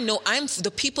I know.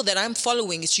 The people that I'm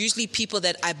following. It's usually people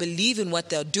that I believe in what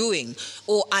they're doing,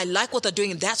 or I like what they're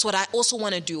doing, and that's what I also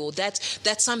want to do, or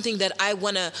that's something that I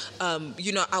want to,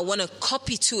 I want to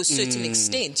copy to a certain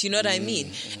extent. You know what I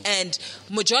mean? And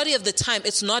majority of the time,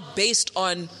 it's not based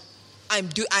on I'm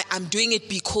doing it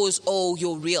because, oh,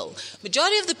 you're real.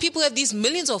 Majority of the people who have these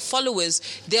millions of followers,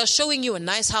 they are showing you a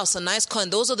nice house, a nice car,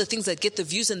 and those are the things that get the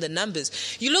views and the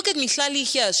numbers. You look at Mihlali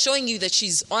here showing you that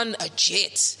she's on a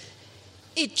jet.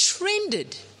 It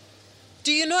trended.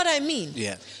 Do you know what I mean?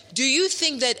 Yeah. Do you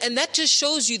think that, and that just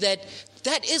shows you that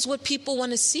is what people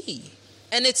want to see.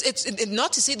 And it's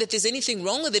not to say that there's anything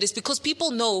wrong with it. It's because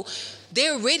people know, they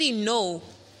already know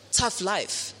tough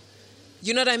life.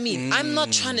 You know what I mean? I'm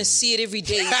not trying to see it every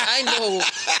day. I know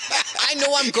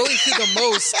I'm going through the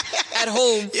most at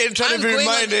home. You're trying to be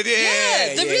reminded.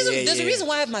 There's a reason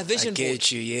why I have my vision board. I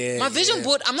get you, yeah. My vision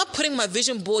board, I'm not putting my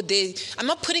vision board there. I'm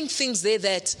not putting things there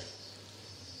that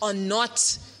are not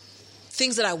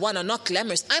things that I want, are not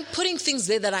glamorous. I'm putting things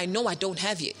there that I know I don't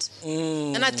have yet.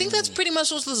 And I think that's pretty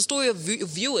much also the story of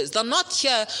viewers. They're not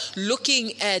here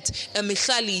looking at a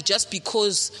Mihlali just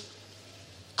because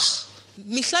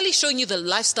Mihlali showing you the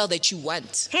lifestyle that you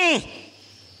want.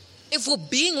 If we're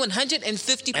being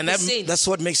 150%. And that's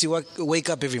what makes you wake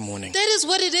up every morning. That is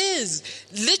what it is.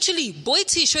 Literally, Boy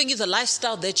T is showing you the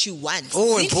lifestyle that you want.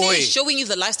 Oh, and boy. is showing you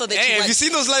the lifestyle that you want. Have you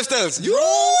seen those lifestyles? AKA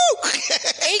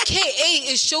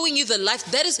is showing you the life.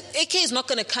 That is, AKA is not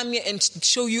going to come here and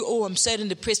show you, oh, I'm sad and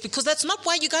depressed, because that's not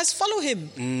why you guys follow him.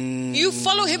 You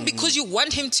follow him because you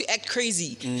want him to act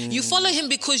crazy. You follow him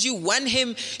because you want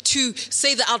him to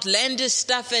say the outlandish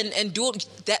stuff and do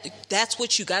that. That's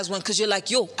what you guys want, because you're like,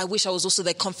 yo, I wish I was also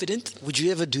that confident. Would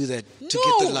you ever do that to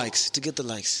No. get the likes? To get the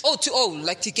likes?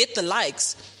 To get the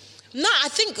likes. No, I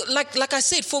think like I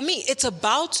said, for me, it's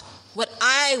about what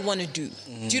I want to do.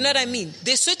 Do you know what I mean?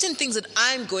 There's certain things that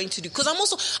I'm going to do, because I'm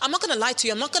not going to lie to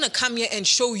you. I'm not going to come here and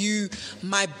show you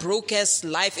my broke ass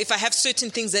life if I have certain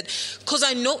things that, because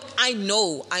I know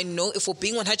if we're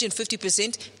being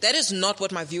 150%, that is not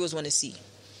what my viewers want to see.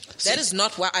 That is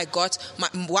not why I got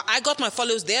my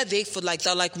followers. They're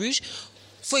like Rouge.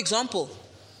 For example,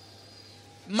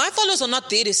 my followers are not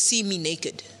there to see me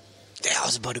naked. Yeah, I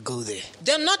was about to go there.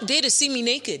 They're not there to see me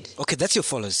naked. Okay, that's your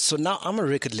followers. So now I'm a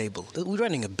record label. We're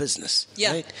running a business.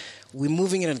 Yeah. Right? We're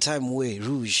moving in a time where,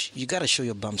 Rouge, you got to show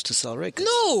your bumps to sell records.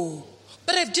 No,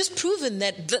 but I've just proven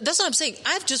that. That's what I'm saying.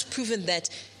 I've just proven that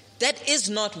is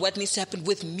not what needs to happen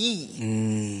with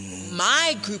me.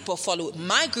 My group of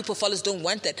followers don't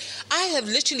want that.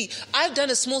 I've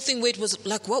done a small thing where it was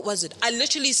like, what was it? I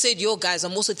literally said, yo guys,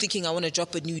 I'm also thinking I want to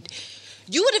drop a nude.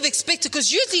 You would have expected,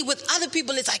 because usually with other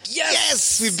people, it's like,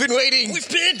 yes, we've been waiting.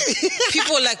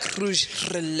 People are like,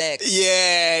 Rouge, relax.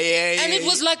 Yeah. And it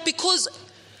was like, because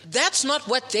that's not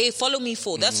what they follow me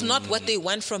for. That's not what they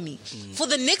want from me. For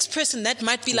the next person, that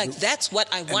might be like, that's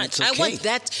what I want. Okay. I want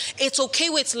that. It's okay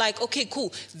where it's like, okay,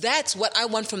 cool. That's what I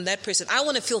want from that person. I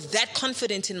want to feel that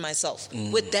confident in myself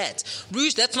with that.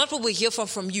 Rouge, that's not what we're here for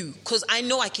from you, because I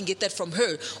know I can get that from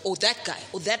her or that guy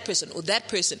or that person or that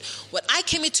person. What I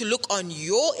came here to look on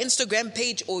your Instagram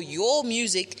page or your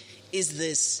music is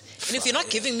this. And if you're not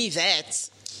giving me that,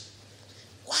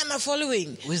 why am I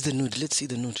following? Where's the nude? Let's see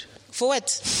the nude. For what?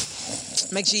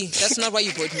 MacG, that's not why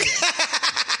you brought me.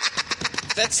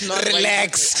 That's not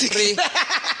Relax. Why you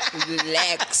brought me.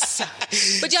 Relax.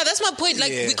 But yeah, that's my point.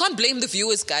 Like, we can't blame the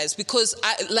viewers, guys, because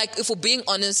if we're being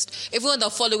honest, everyone they're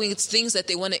following, it's things that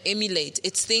they want to emulate.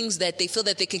 It's things that they feel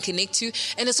that they can connect to,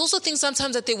 and it's also things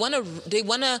sometimes that they want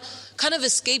to kind of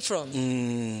escape from.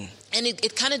 And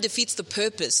it kind of defeats the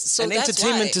purpose. So and that's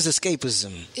entertainment why is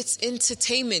escapism. it's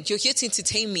entertainment. You're here to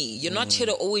entertain me. You're not here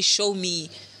to always show me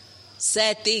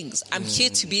sad things. I'm here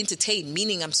to be entertained,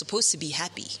 meaning I'm supposed to be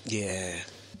happy. Yeah.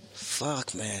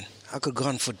 Fuck, man. I could go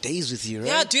on for days with you, right?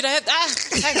 Yeah, dude, I have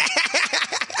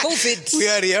COVID. We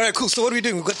are here. All right, cool. So what are we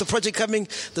doing? We've got the project coming.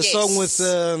 The song with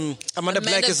Amanda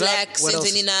Black is out. What else?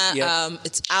 Sentinina,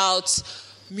 it's out.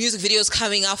 Music videos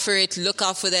coming out for it. Look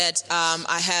out for that.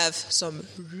 I have some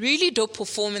really dope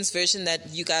performance version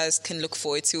that you guys can look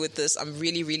forward to with this. I'm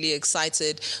really, really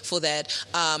excited for that.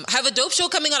 I have a dope show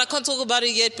coming out. I can't talk about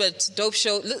it yet, but dope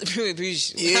show. We're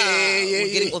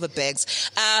getting all the bags.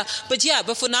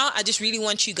 But for now, I just really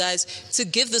want you guys to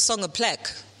give the song a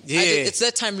plaque. Yeah. It's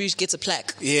that time Rouge gets a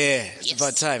plaque. Yeah, it's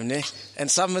about time, ne? And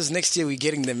summers next year, we're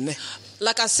getting them, ne?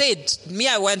 Like I said,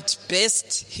 I want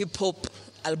best hip-hop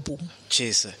album.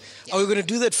 Chaser. Yeah. Are we going to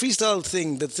do that freestyle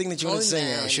thing, the thing that you want to sing?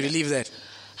 Or should we leave that?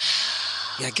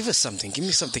 Yeah, give us something. Give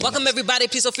me something. Welcome, everybody.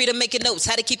 Peace of freedom, making notes.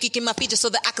 How to keep kicking my features so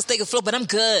that I can stay afloat, but I'm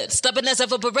good. Stubborn as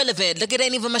ever, but relevant. Look, it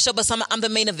ain't even my show, but I'm the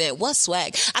main event. What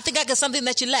swag? I think I got something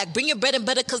that you lack. Bring your bread and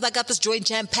butter, because I got this joint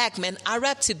jam-packed, man. I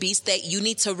rap to beats that you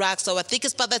need to rock, so I think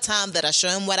it's by the time that I show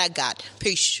him what I got.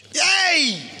 Peace.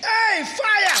 Hey! Hey!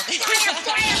 Fire!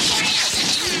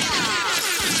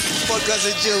 Podcast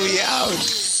and Joey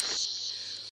out.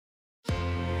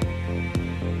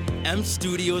 M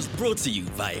Studios brought to you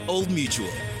by Old Mutual.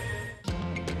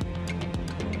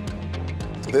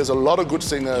 There's a lot of good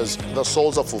singers. Their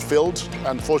souls are fulfilled.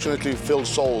 Unfortunately, filled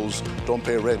souls don't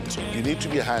pay rent. You need to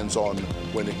be hands-on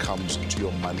when it comes to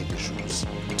your money issues.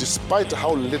 Despite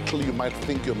how little you might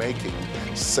think you're making,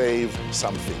 save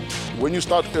something. When you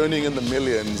start earning in the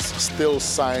millions, still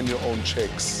sign your own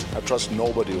checks. I trust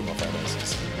nobody with my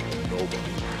finances. Nobody.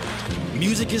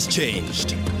 Music has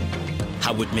changed.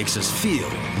 How it makes us feel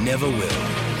never will.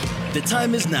 The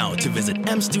time is now to visit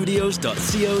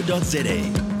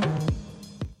mstudios.co.za.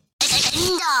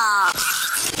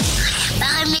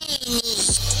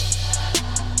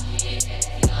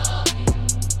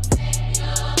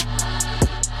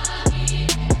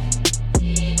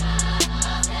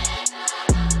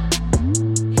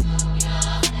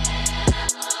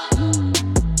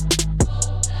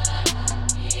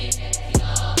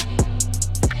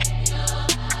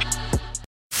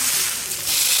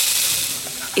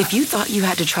 If you thought you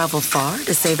had to travel far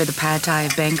to savor the pad thai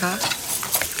of Bangkok,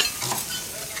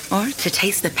 or to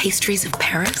taste the pastries of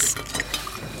Paris,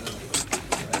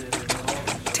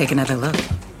 take another look.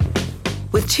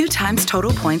 With 2 times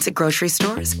total points at grocery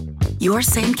stores, your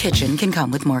same kitchen can come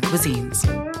with more cuisines.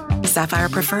 Sapphire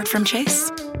Preferred from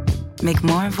Chase. Make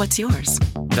more of what's yours.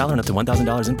 Valid up to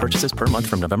 $1,000 in purchases per month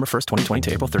from November 1st, 2020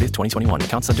 to April 30th, 2021.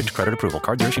 Account subject to credit approval.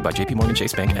 Cards are issued by JPMorgan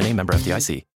Chase Bank, N.A. member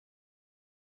FDIC.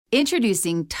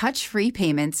 Introducing touch-free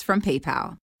payments from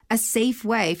PayPal, a safe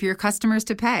way for your customers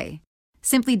to pay.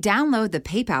 Simply download the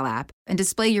PayPal app and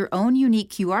display your own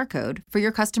unique QR code for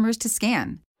your customers to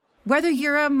scan. Whether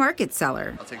you're a market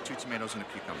seller, I'll take 2 tomatoes and a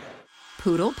cucumber,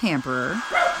 poodle pamperer,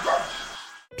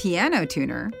 piano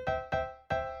tuner,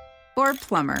 or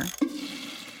plumber.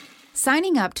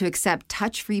 Signing up to accept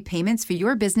touch-free payments for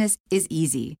your business is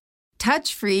easy.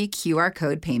 Touch-free QR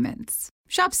code payments.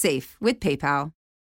 Shop safe with PayPal.